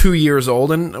up on 2 years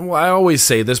old. And I always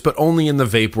say this, but only in the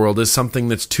vape world is something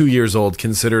that's 2 years old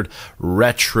considered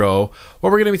retro.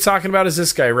 What we're going to be talking about is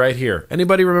this guy right here.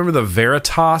 Anybody remember the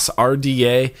Veritas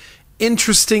RDA?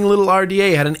 Interesting little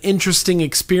RDA. Had an interesting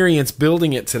experience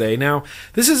building it today. Now,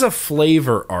 this is a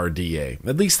flavor RDA.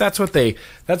 At least that's what they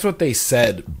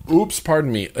said. Oops,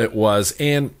 pardon me. It was,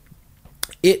 and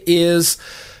it is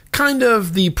kind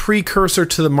of the precursor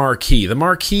to the Marquis. The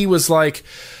Marquis was like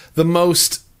the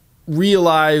most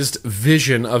realized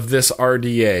vision of this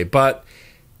RDA, but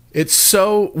it's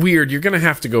so weird. You're going to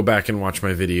have to go back and watch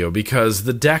my video because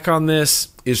the deck on this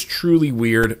is truly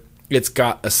weird. It's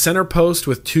got a center post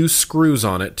with 2 screws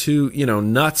on it, 2,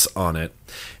 nuts on it,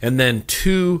 and then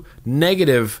 2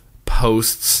 negative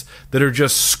posts that are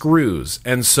just screws.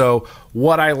 And so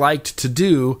what I liked to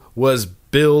do was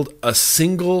build a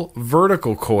single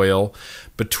vertical coil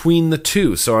between the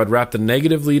two. So I'd wrap the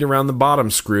negative lead around the bottom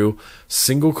screw,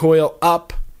 single coil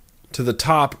up to the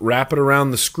top, wrap it around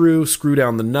the screw, screw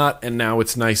down the nut, and now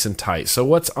it's nice and tight. So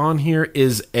what's on here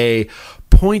is a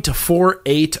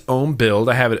 0.48 ohm build.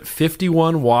 I have it at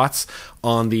 51 watts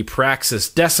on the Praxis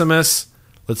Decimus.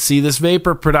 Let's see this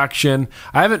vapor production.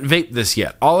 I haven't vaped this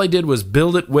yet. All I did was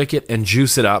build it, wick it, and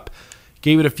juice it up.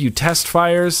 Gave it a few test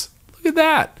fires. Look at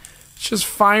that. It's just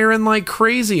firing like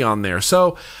crazy on there.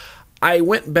 So I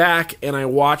went back and I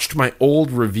watched my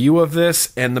old review of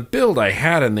this, and the build I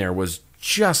had in there was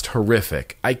just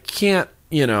horrific. I can't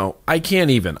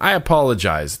even. I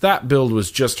apologize. That build was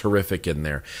just horrific in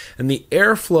there. And the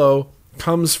airflow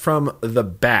comes from the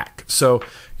back. So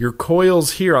your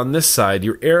coils here on this side,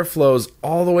 your air flows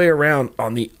all the way around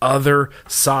on the other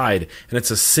side. And it's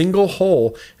a single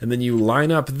hole, and then you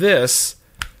line up this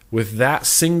with that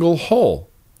single hole.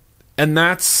 And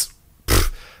that's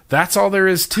all there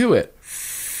is to it.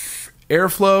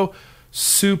 Airflow,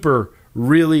 super,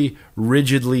 really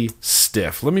rigidly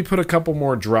stiff. Let me put a couple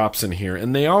more drops in here.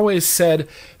 And they always said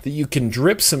that you can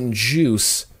drip some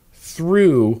juice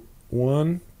through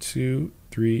 1, 2,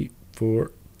 3,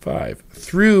 4, 5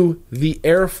 through the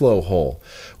airflow hole,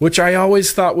 which I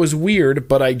always thought was weird,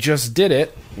 but I just did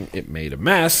it. It made a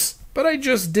mess, but I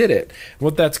just did it. And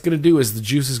what that's going to do is the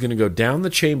juice is going to go down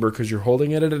the chamber because you're holding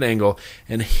it at an angle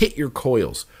and hit your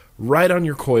coils, right on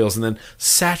your coils, and then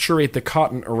saturate the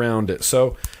cotton around it.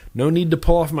 So no need to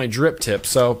pull off my drip tip.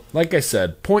 So like I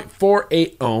said,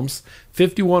 0.48 ohms,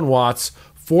 51 watts,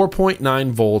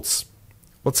 4.9 volts.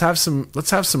 Let's have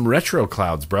some retro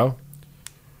clouds, bro.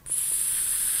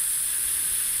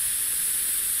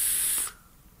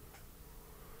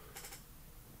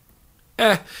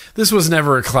 This was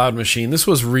never a cloud machine. This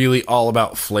was really all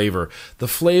about flavor. The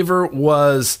flavor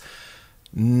was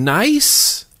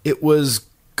nice. It was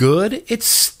good. It's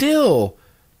still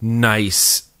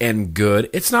nice and good.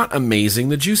 It's not amazing.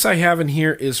 The juice I have in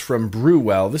here is from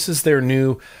Brewell. This is their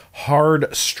new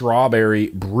hard strawberry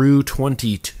Brew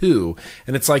 22.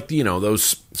 And it's like,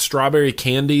 those strawberry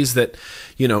candies that,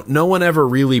 no one ever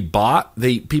really bought.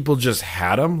 People just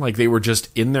had them. Like they were just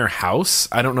in their house.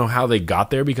 I don't know how they got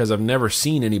there because I've never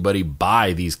seen anybody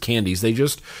buy these candies. They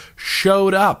just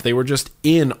showed up. They were just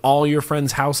in all your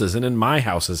friends' houses and in my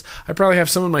houses. I probably have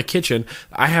some in my kitchen.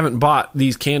 I haven't bought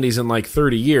these candies in like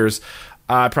 30 years.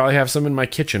 I probably have some in my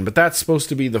kitchen, but that's supposed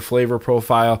to be the flavor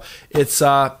profile. It's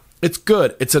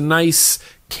good. It's a nice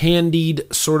candied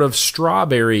sort of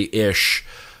strawberry-ish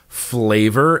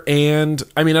flavor, and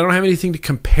I don't have anything to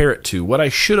compare it to. What I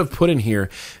should have put in here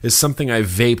is something I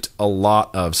vaped a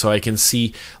lot of, so I can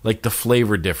see like the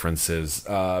flavor differences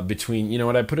between. You know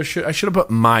what I should have put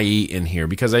Mai in here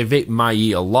because I vape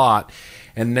Mai a lot,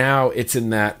 and now it's in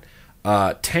that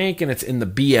tank and it's in the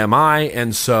BMI,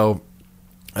 and so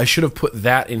I should have put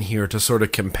that in here to sort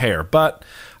of compare, but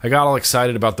I got all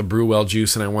excited about the Brewell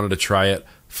juice and I wanted to try it.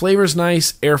 Flavor's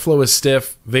nice, airflow is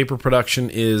stiff, vapor production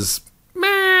is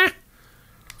meh.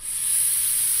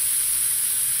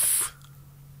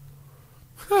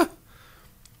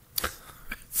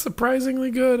 Surprisingly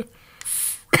good.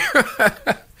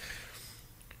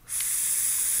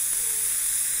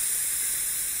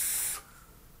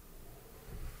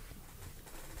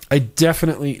 I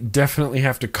definitely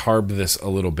have to carb this a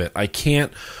little bit. I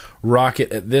can't rock it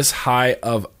at this high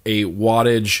of a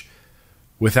wattage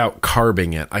without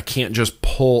carbing it. I can't just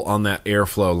pull on that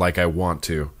airflow like I want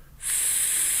to.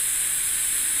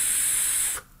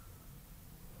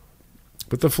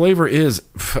 But the flavor is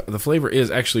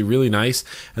actually really nice,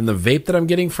 and the vape that I'm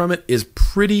getting from it is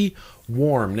pretty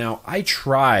warm. Now, I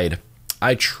tried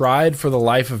for the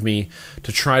life of me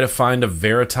to try to find a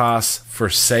Veritas for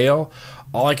sale.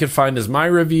 All I could find is my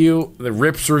review. The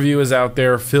Rips review is out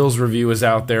there. Phil's review is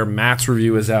out there. Matt's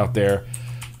review is out there.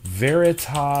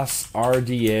 Veritas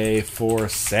RDA for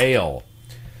sale.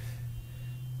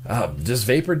 Does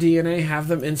Vapor DNA have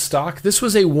them in stock? This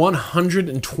was a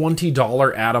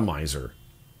 $120 atomizer.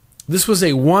 This was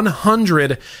a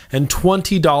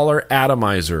 $120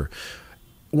 atomizer.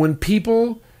 When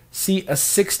people see a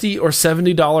 $60 or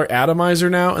 $70 atomizer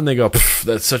now and they go,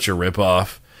 that's such a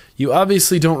ripoff, you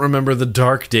obviously don't remember the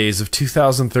dark days of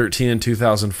 2013 and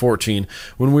 2014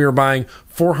 when we were buying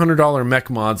 $400 mech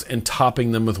mods and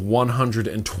topping them with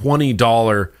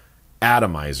 $120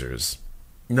 atomizers.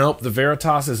 Nope, the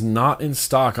Veritas is not in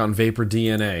stock on Vapor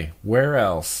DNA. Where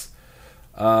else?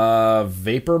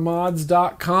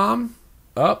 Vapormods.com?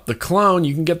 the clone.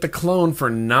 You can get the clone for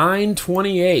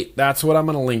 $9.28. That's what I'm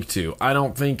going to link to. I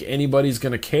don't think anybody's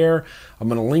going to care. I'm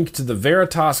going to link to the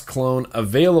Veritas clone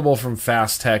available from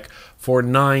Fastech for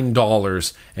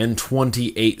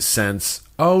 $9.28.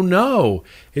 Oh no,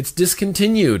 it's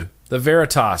discontinued. The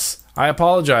Veritas. I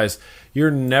apologize.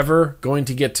 You're never going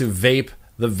to get to vape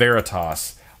the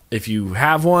Veritas. If you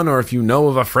have one or if you know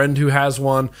of a friend who has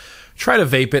one, try to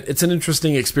vape it. It's an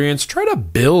interesting experience. Try to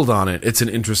build on it. It's an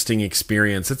interesting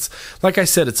experience. It's, like I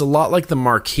said, it's a lot like the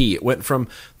Marquee. It went from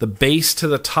the base to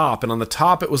the top, and on the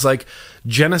top it was like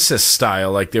Genesis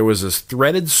style. Like there was this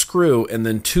threaded screw and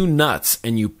then two nuts,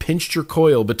 and you pinched your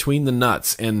coil between the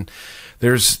nuts. And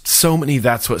there's so many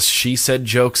 "that's what she said"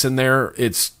 jokes in there.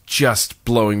 It's just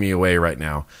blowing me away right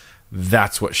now.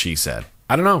 That's what she said.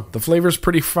 I don't know. The flavor's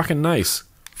pretty fucking nice.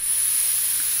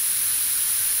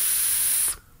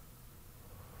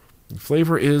 The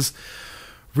flavor is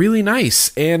really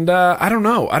nice, and I don't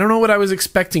know what I was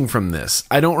expecting from this.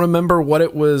 I don't remember what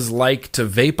it was like to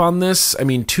vape on this. I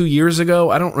mean, 2 years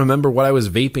ago, I don't remember what I was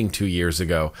vaping 2 years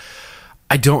ago.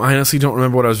 I honestly don't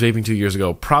remember what I was vaping 2 years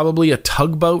ago. Probably a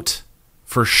Tugboat,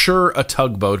 for sure a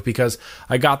Tugboat, because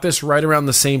I got this right around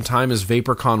the same time as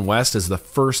VaporCon West, as the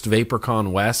first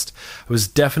VaporCon West. I was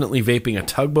definitely vaping a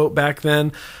Tugboat back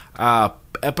then.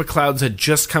 Epiclouds had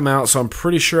just come out, so I'm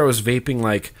pretty sure I was vaping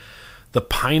like the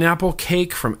pineapple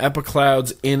cake from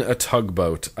Epiclouds in a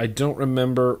Tugboat. I don't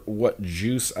remember what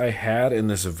juice I had in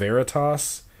this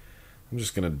Veritas. I'm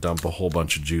just going to dump a whole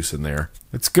bunch of juice in there.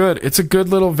 It's good. It's a good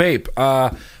little vape.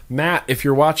 Matt, if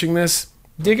you're watching this,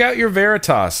 dig out your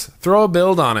Veritas. Throw a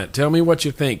build on it. Tell me what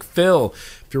you think. Phil,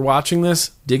 if you're watching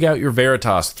this, dig out your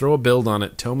Veritas. Throw a build on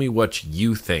it. Tell me what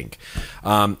you think.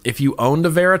 If you owned a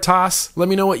Veritas, let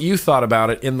me know what you thought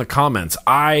about it in the comments.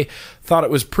 I thought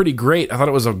it was pretty great. I thought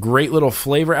it was a great little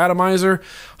flavor atomizer.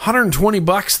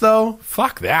 $120 though?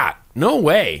 Fuck that. No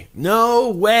way. No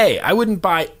way. I wouldn't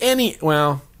buy any...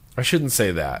 Well, I shouldn't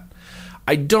say that.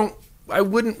 I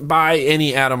wouldn't buy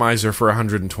any atomizer for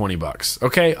 $120.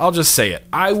 Okay? I'll just say it.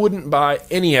 I wouldn't buy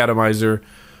any atomizer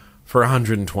for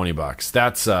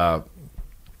 $120.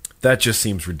 That just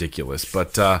seems ridiculous.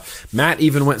 But Matt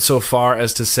even went so far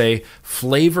as to say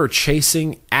flavor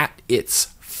chasing at its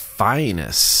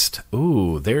finest.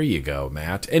 Ooh, there you go,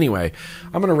 Matt. Anyway,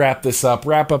 I'm going to wrap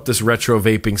up this retro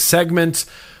vaping segment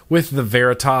with the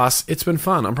Veritas. It's been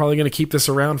fun. I'm probably going to keep this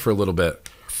around for a little bit.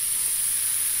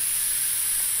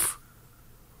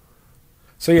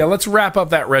 So yeah, let's wrap up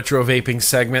that retro vaping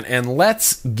segment and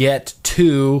let's get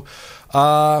to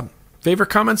favorite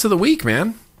comments of the week,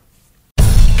 man.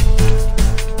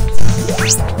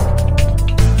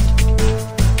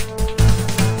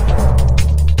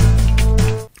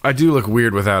 I do look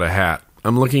weird without a hat.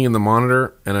 I'm looking in the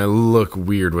monitor and I look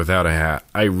weird without a hat.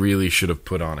 I really should have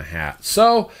put on a hat.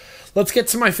 So let's get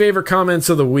to my favorite comments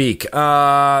of the week.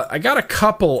 I got a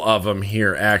couple of them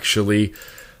here, actually.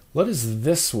 What is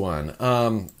this one?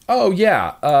 Jokum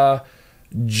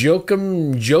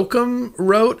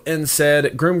wrote and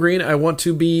said, Grim Green, I want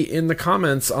to be in the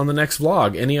comments on the next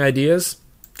vlog. Any ideas?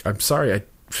 I'm sorry,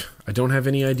 I don't have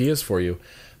any ideas for you.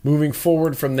 Moving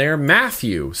forward from there,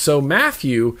 Matthew. So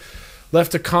Matthew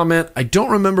left a comment. I don't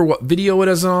remember what video it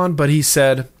is on, but he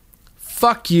said,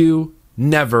 fuck you,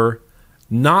 never,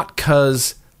 not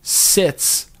 'cause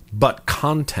sits, but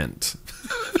content.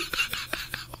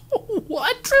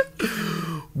 What?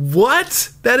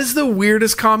 What? That is the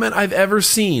weirdest comment I've ever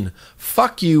seen.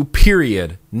 Fuck you,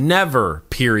 period. Never,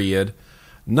 period.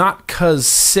 Not 'cause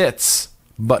sits,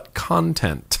 but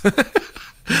content.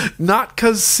 Not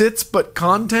 'cause sits, but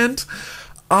content?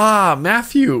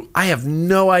 Matthew, I have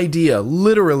no idea.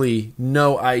 Literally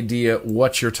no idea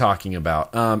what you're talking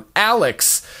about.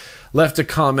 Alex left a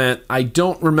comment. I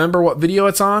don't remember what video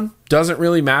it's on. Doesn't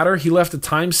really matter. He left a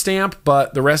timestamp,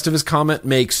 but the rest of his comment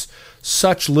makes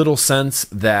such little sense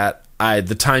that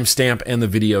the timestamp and the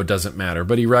video doesn't matter.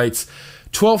 But he writes,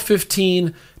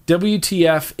 12:15,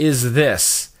 WTF is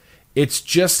this? It's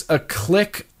just a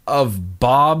click of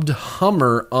bobbed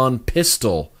Hummer on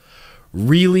pistol.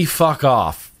 Really fuck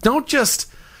off. Don't just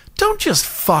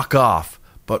fuck off,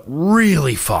 but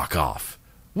really fuck off.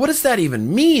 What does that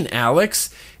even mean, Alex?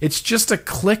 It's just a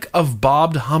click of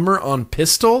bobbed Hummer on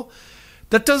pistol?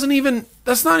 That's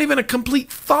not even a complete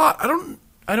thought.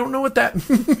 I don't know what that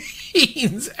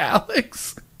means,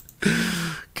 Alex.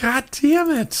 God damn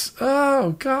it.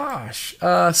 Oh gosh.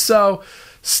 So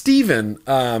Steven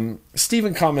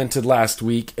commented last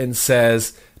week and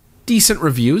says, decent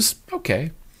reviews.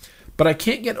 Okay. But I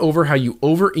can't get over how you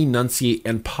over-enunciate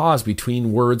and pause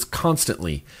between words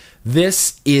constantly.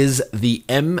 This is the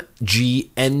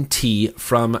MGNT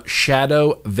from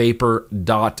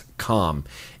shadowvapor.com.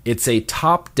 It's a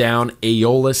top-down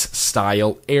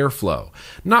Aeolus-style airflow.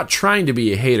 Not trying to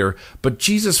be a hater, but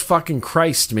Jesus fucking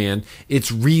Christ, man,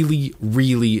 it's really,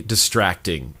 really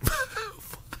distracting.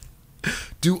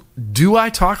 Do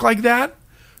I talk like that?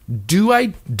 Do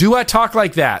I talk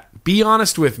like that? Be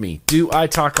honest with me. Do I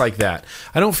talk like that?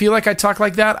 I don't feel like I talk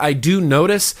like that. I do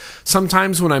notice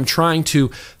sometimes when I'm trying to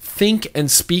think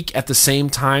and speak at the same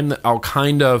time that I'll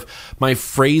kind of, my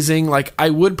phrasing, like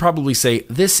I would probably say,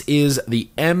 this is the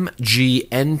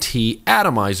MGNT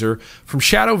atomizer from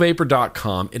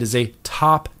shadowvapor.com. It is a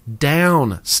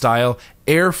top-down style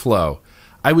airflow.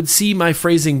 I would see my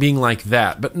phrasing being like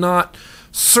that, but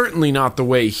certainly not the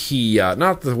way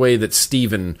not the way that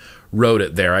Steven wrote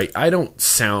it there. I don't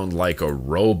sound like a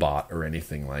robot or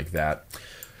anything like that.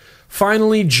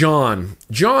 Finally, John.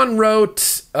 John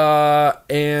wrote,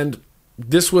 and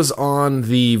this was on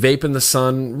the Vape in the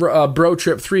Sun Bro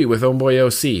Trip 3 with Homeboy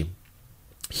OC.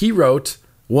 He wrote,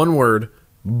 one word,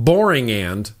 boring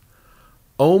and,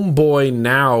 Homeboy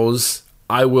nows,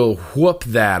 I will whoop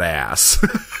that ass.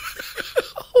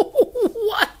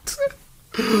 What?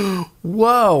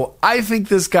 Whoa, I think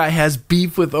this guy has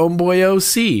beef with Homeboy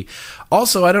OC.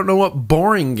 Also, I don't know what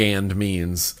Boringand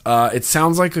means. It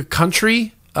sounds like a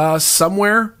country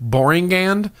somewhere.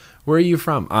 Boringand. Where are you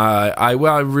from?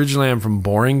 Originally I'm from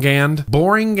Boringand.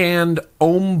 Boringand,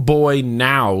 Homeboy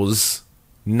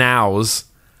nows,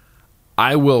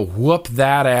 I will whoop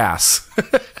that ass.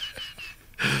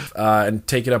 And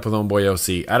take it up with Homeboy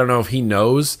OC. I don't know if he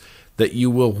knows that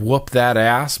you will whoop that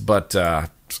ass, but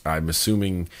I'm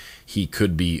assuming he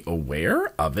could be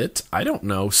aware of it. I don't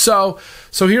know. So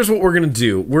here's what we're going to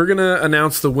do. We're going to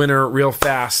announce the winner real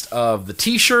fast of the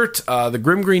t-shirt, the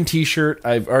Grimm Green t-shirt.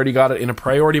 I've already got it in a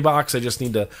priority box. I just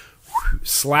need to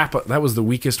slap it. That was the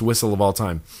weakest whistle of all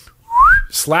time.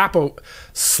 Slap a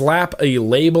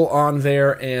label on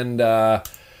there and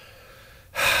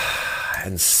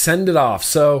send it off.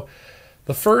 So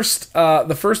the first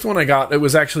one I got, it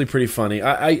was actually pretty funny.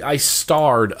 I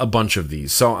starred a bunch of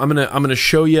these, so I'm gonna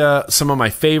show you some of my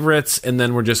favorites, and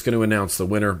then we're just going to announce the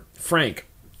winner. Frank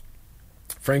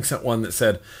sent one that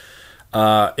said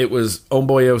it was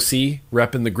Homeboy OC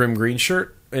repping the Grimm Green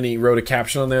shirt, and he wrote a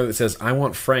caption on there that says, "I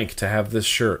want Frank to have this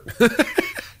shirt."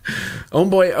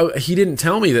 Homeboy, he didn't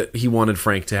tell me that he wanted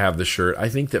Frank to have the shirt. I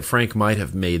think that Frank might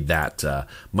have made that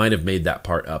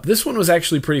part up. This one was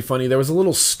actually pretty funny. There was a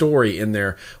little story in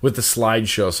there with the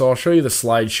slideshow, so I'll show you the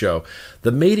slideshow.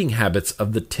 The mating habits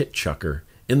of the titchucker.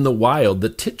 In the wild, the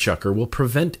titchucker will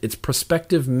present its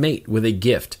prospective mate with a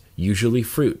gift, usually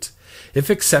fruit. If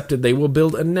accepted, they will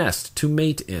build a nest to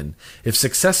mate in. If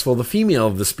successful, the female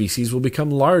of the species will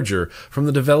become larger from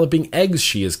the developing eggs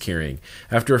she is carrying.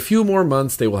 After a few more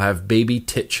months, they will have baby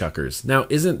titchuckers. Now,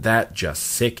 isn't that just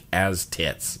sick as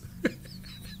tits?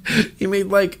 He made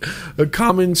like a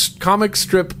comic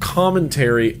strip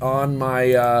commentary on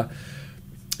my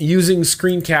using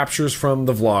screen captures from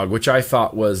the vlog, which I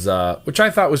thought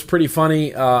was pretty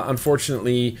funny.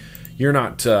 Unfortunately, you're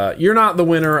not the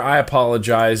winner. I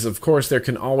apologize. Of course, there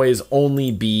can always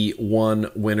only be one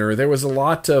winner. There was a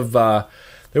lot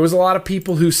of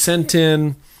people who sent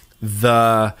in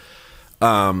the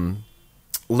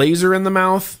laser in the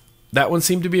mouth. That one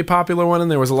seemed to be a popular one, and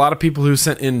there was a lot of people who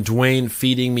sent in Dwayne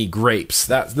feeding me grapes.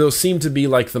 Those seem to be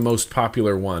like the most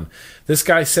popular one. This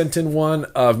guy sent in one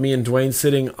of me and Dwayne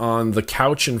sitting on the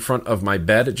couch in front of my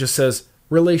bed. It just says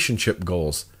relationship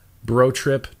goals. Bro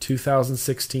Trip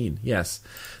 2016. Yes,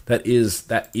 that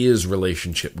is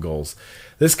relationship goals.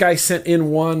 This guy sent in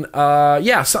one.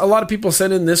 So a lot of people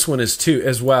sent in this one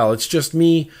as well. It's just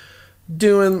me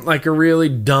doing like a really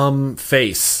dumb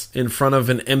face in front of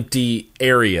an empty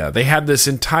area. They had this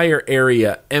entire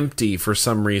area empty for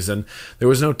some reason. There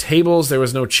was no tables, there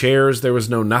was no chairs, there was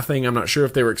no nothing. I'm not sure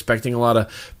if they were expecting a lot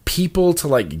of people to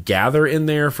like gather in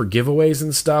there for giveaways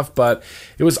and stuff, but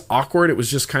it was awkward. It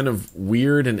was just kind of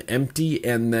weird and empty.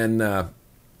 And then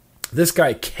this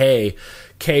guy K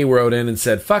wrote in and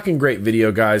said, "Fucking great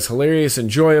video, guys. Hilarious,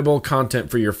 enjoyable content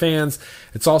for your fans.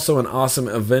 It's also an awesome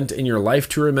event in your life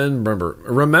to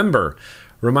remember.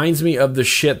 Reminds me of the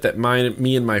shit that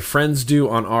me and my friends do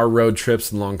on our road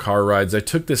trips and long car rides. I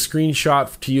took this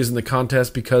screenshot to use in the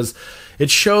contest because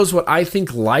it shows what I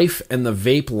think life and the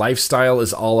vape lifestyle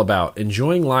is all about.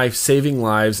 Enjoying life, saving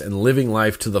lives, and living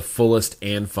life to the fullest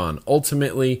and fun.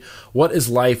 Ultimately, what is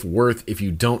life worth if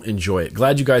you don't enjoy it?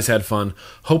 Glad you guys had fun.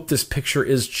 Hope this picture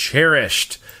is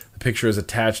cherished." The picture is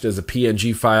attached as a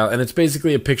PNG file, and it's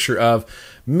basically a picture of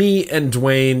me and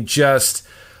Dwayne just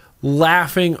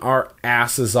laughing our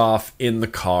asses off in the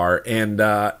car, and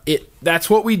that's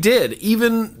what we did.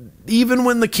 Even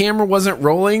when the camera wasn't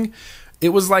rolling, it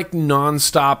was like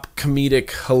nonstop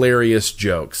comedic, hilarious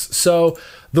jokes. So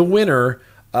the winner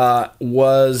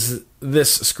was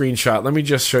this screenshot. Let me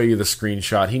just show you the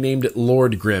screenshot. He named it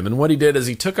Lord Grim, and what he did is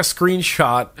he took a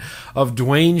screenshot of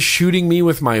Dwayne shooting me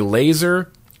with my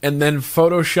laser and then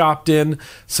photoshopped in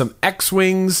some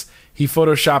X-Wings. He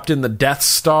photoshopped in the Death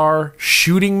Star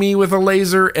shooting me with a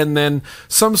laser, and then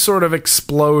some sort of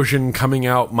explosion coming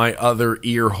out my other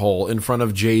ear hole in front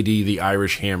of JD the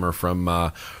Irish Hammer from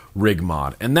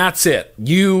Rigmod. And that's it.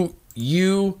 You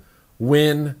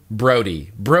win,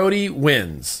 Brody. Brody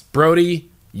wins. Brody,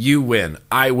 you win.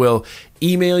 I will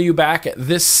email you back at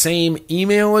this same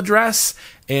email address,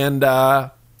 and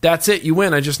that's it. You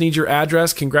win. I just need your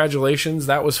address. Congratulations.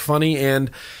 That was funny. And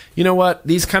you know what?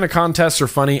 These kind of contests are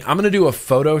funny. I'm going to do a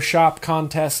Photoshop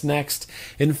contest next.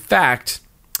 In fact,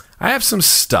 I have some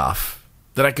stuff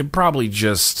that I could probably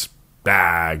just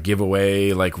give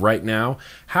away like right now.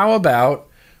 How about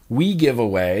we give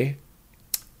away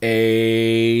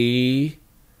a...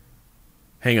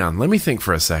 Hang on. Let me think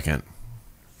for a second.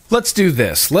 Let's do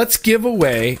this. Let's give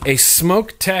away a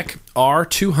SmokeTech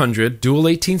R200 dual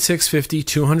 18650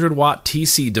 200 watt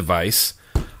TC device.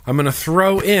 I'm going to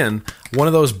throw in one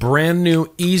of those brand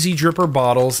new Easy Dripper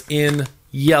bottles in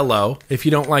yellow. If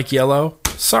you don't like yellow,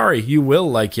 sorry, you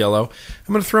will like yellow.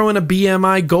 I'm going to throw in a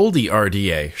BMI Goldie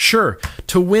RDA. Sure,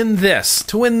 to win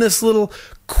this little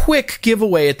quick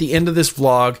giveaway at the end of this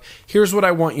vlog, here's what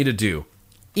I want you to do.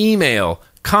 Email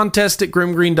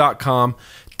contest@grimgreen.com.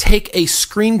 Take a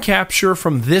screen capture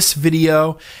from this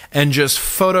video and just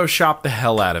Photoshop the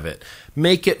hell out of it.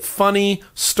 Make it funny.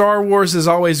 Star Wars is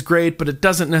always great, but it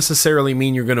doesn't necessarily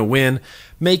mean you're going to win.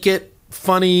 Make it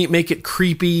funny, make it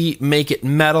creepy, make it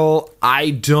metal.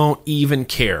 I don't even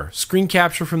care. Screen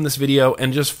capture from this video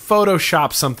and just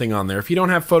Photoshop something on there. If you don't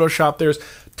have Photoshop, there's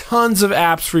tons of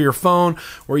apps for your phone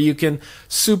where you can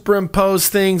superimpose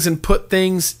things and put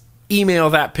things. Email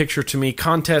that picture to me,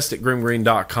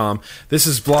 contest@grimgreen.com. This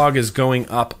vlog is going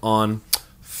up on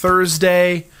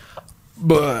Thursday,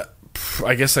 but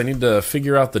I guess I need to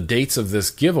figure out the dates of this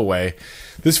giveaway.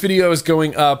 This video is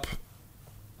going up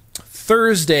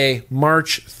Thursday,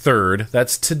 March 3rd.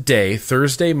 That's today,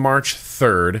 Thursday, March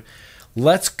 3rd.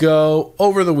 Let's go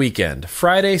over the weekend.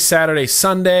 Friday, Saturday,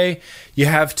 Sunday. You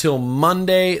have till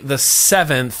Monday the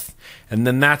 7th, and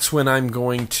then that's when I'm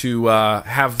going to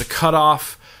have the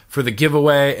cutoff for the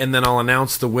giveaway, and then I'll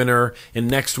announce the winner in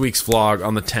next week's vlog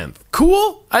on the 10th.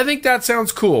 Cool? I think that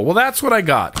sounds cool. Well, that's what I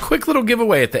got. Quick little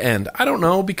giveaway at the end. I don't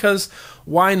know, because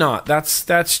why not?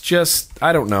 That's just,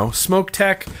 I don't know.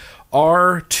 SmokeTech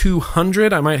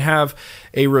R200. I might have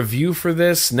a review for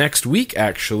this next week,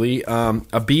 actually.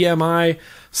 A BMI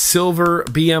Silver,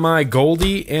 BMI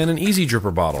Goldie, and an Easy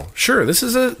Dripper bottle. Sure, this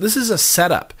is a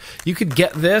setup. You could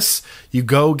get this, you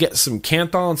go get some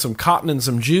Kanthal and some cotton and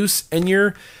some juice, and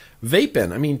you're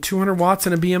vaping. I mean, 200 watts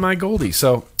and a BMI Goldie.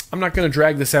 So I'm not going to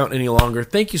drag this out any longer.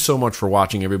 Thank you so much for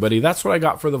watching, everybody. That's what I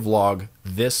got for the vlog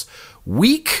this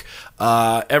week.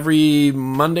 Every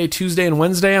Monday, Tuesday, and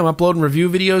Wednesday, I'm uploading review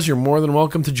videos. You're more than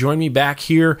welcome to join me back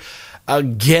here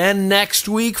again next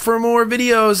week for more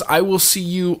videos. I will see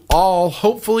you all,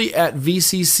 hopefully, at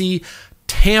VCC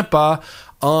Tampa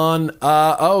on,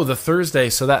 the Thursday.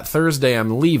 So that Thursday,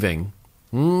 I'm leaving.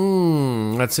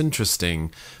 That's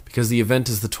interesting. Because the event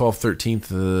is the 12th,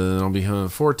 13th, I'll be home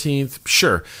 14th.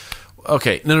 Sure.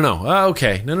 Okay. No.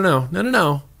 Okay.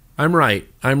 No. I'm right.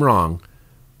 I'm wrong.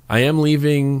 I am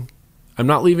leaving. I'm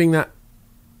not leaving that.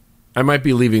 I might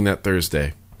be leaving that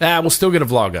Thursday. We'll still get a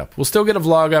vlog up. We'll still get a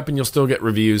vlog up, and you'll still get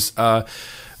reviews.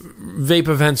 Vape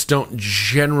events don't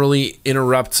generally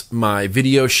interrupt my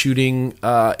video shooting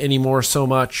anymore so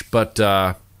much, but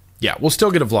yeah, we'll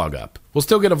still get a vlog up. We'll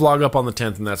still get a vlog up on the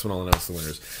 10th, and that's when I'll announce the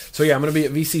winners. So yeah, I'm going to be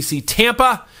at VCC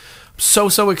Tampa. I'm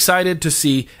so excited to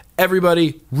see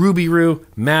everybody. Ruby Roo,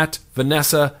 Matt,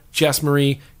 Vanessa, Jess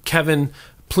Marie, Kevin,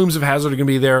 Plumes of Hazard are going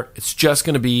to be there. It's just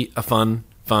going to be a fun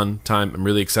time. I'm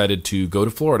really excited to go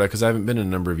to Florida because I haven't been in a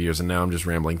number of years, and now I'm just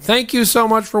rambling. Thank you so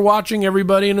much for watching,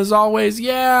 everybody, and as always,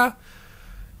 yeah,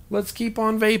 let's keep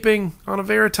on vaping on a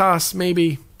Veritas,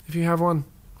 maybe, if you have one.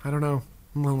 I don't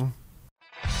know.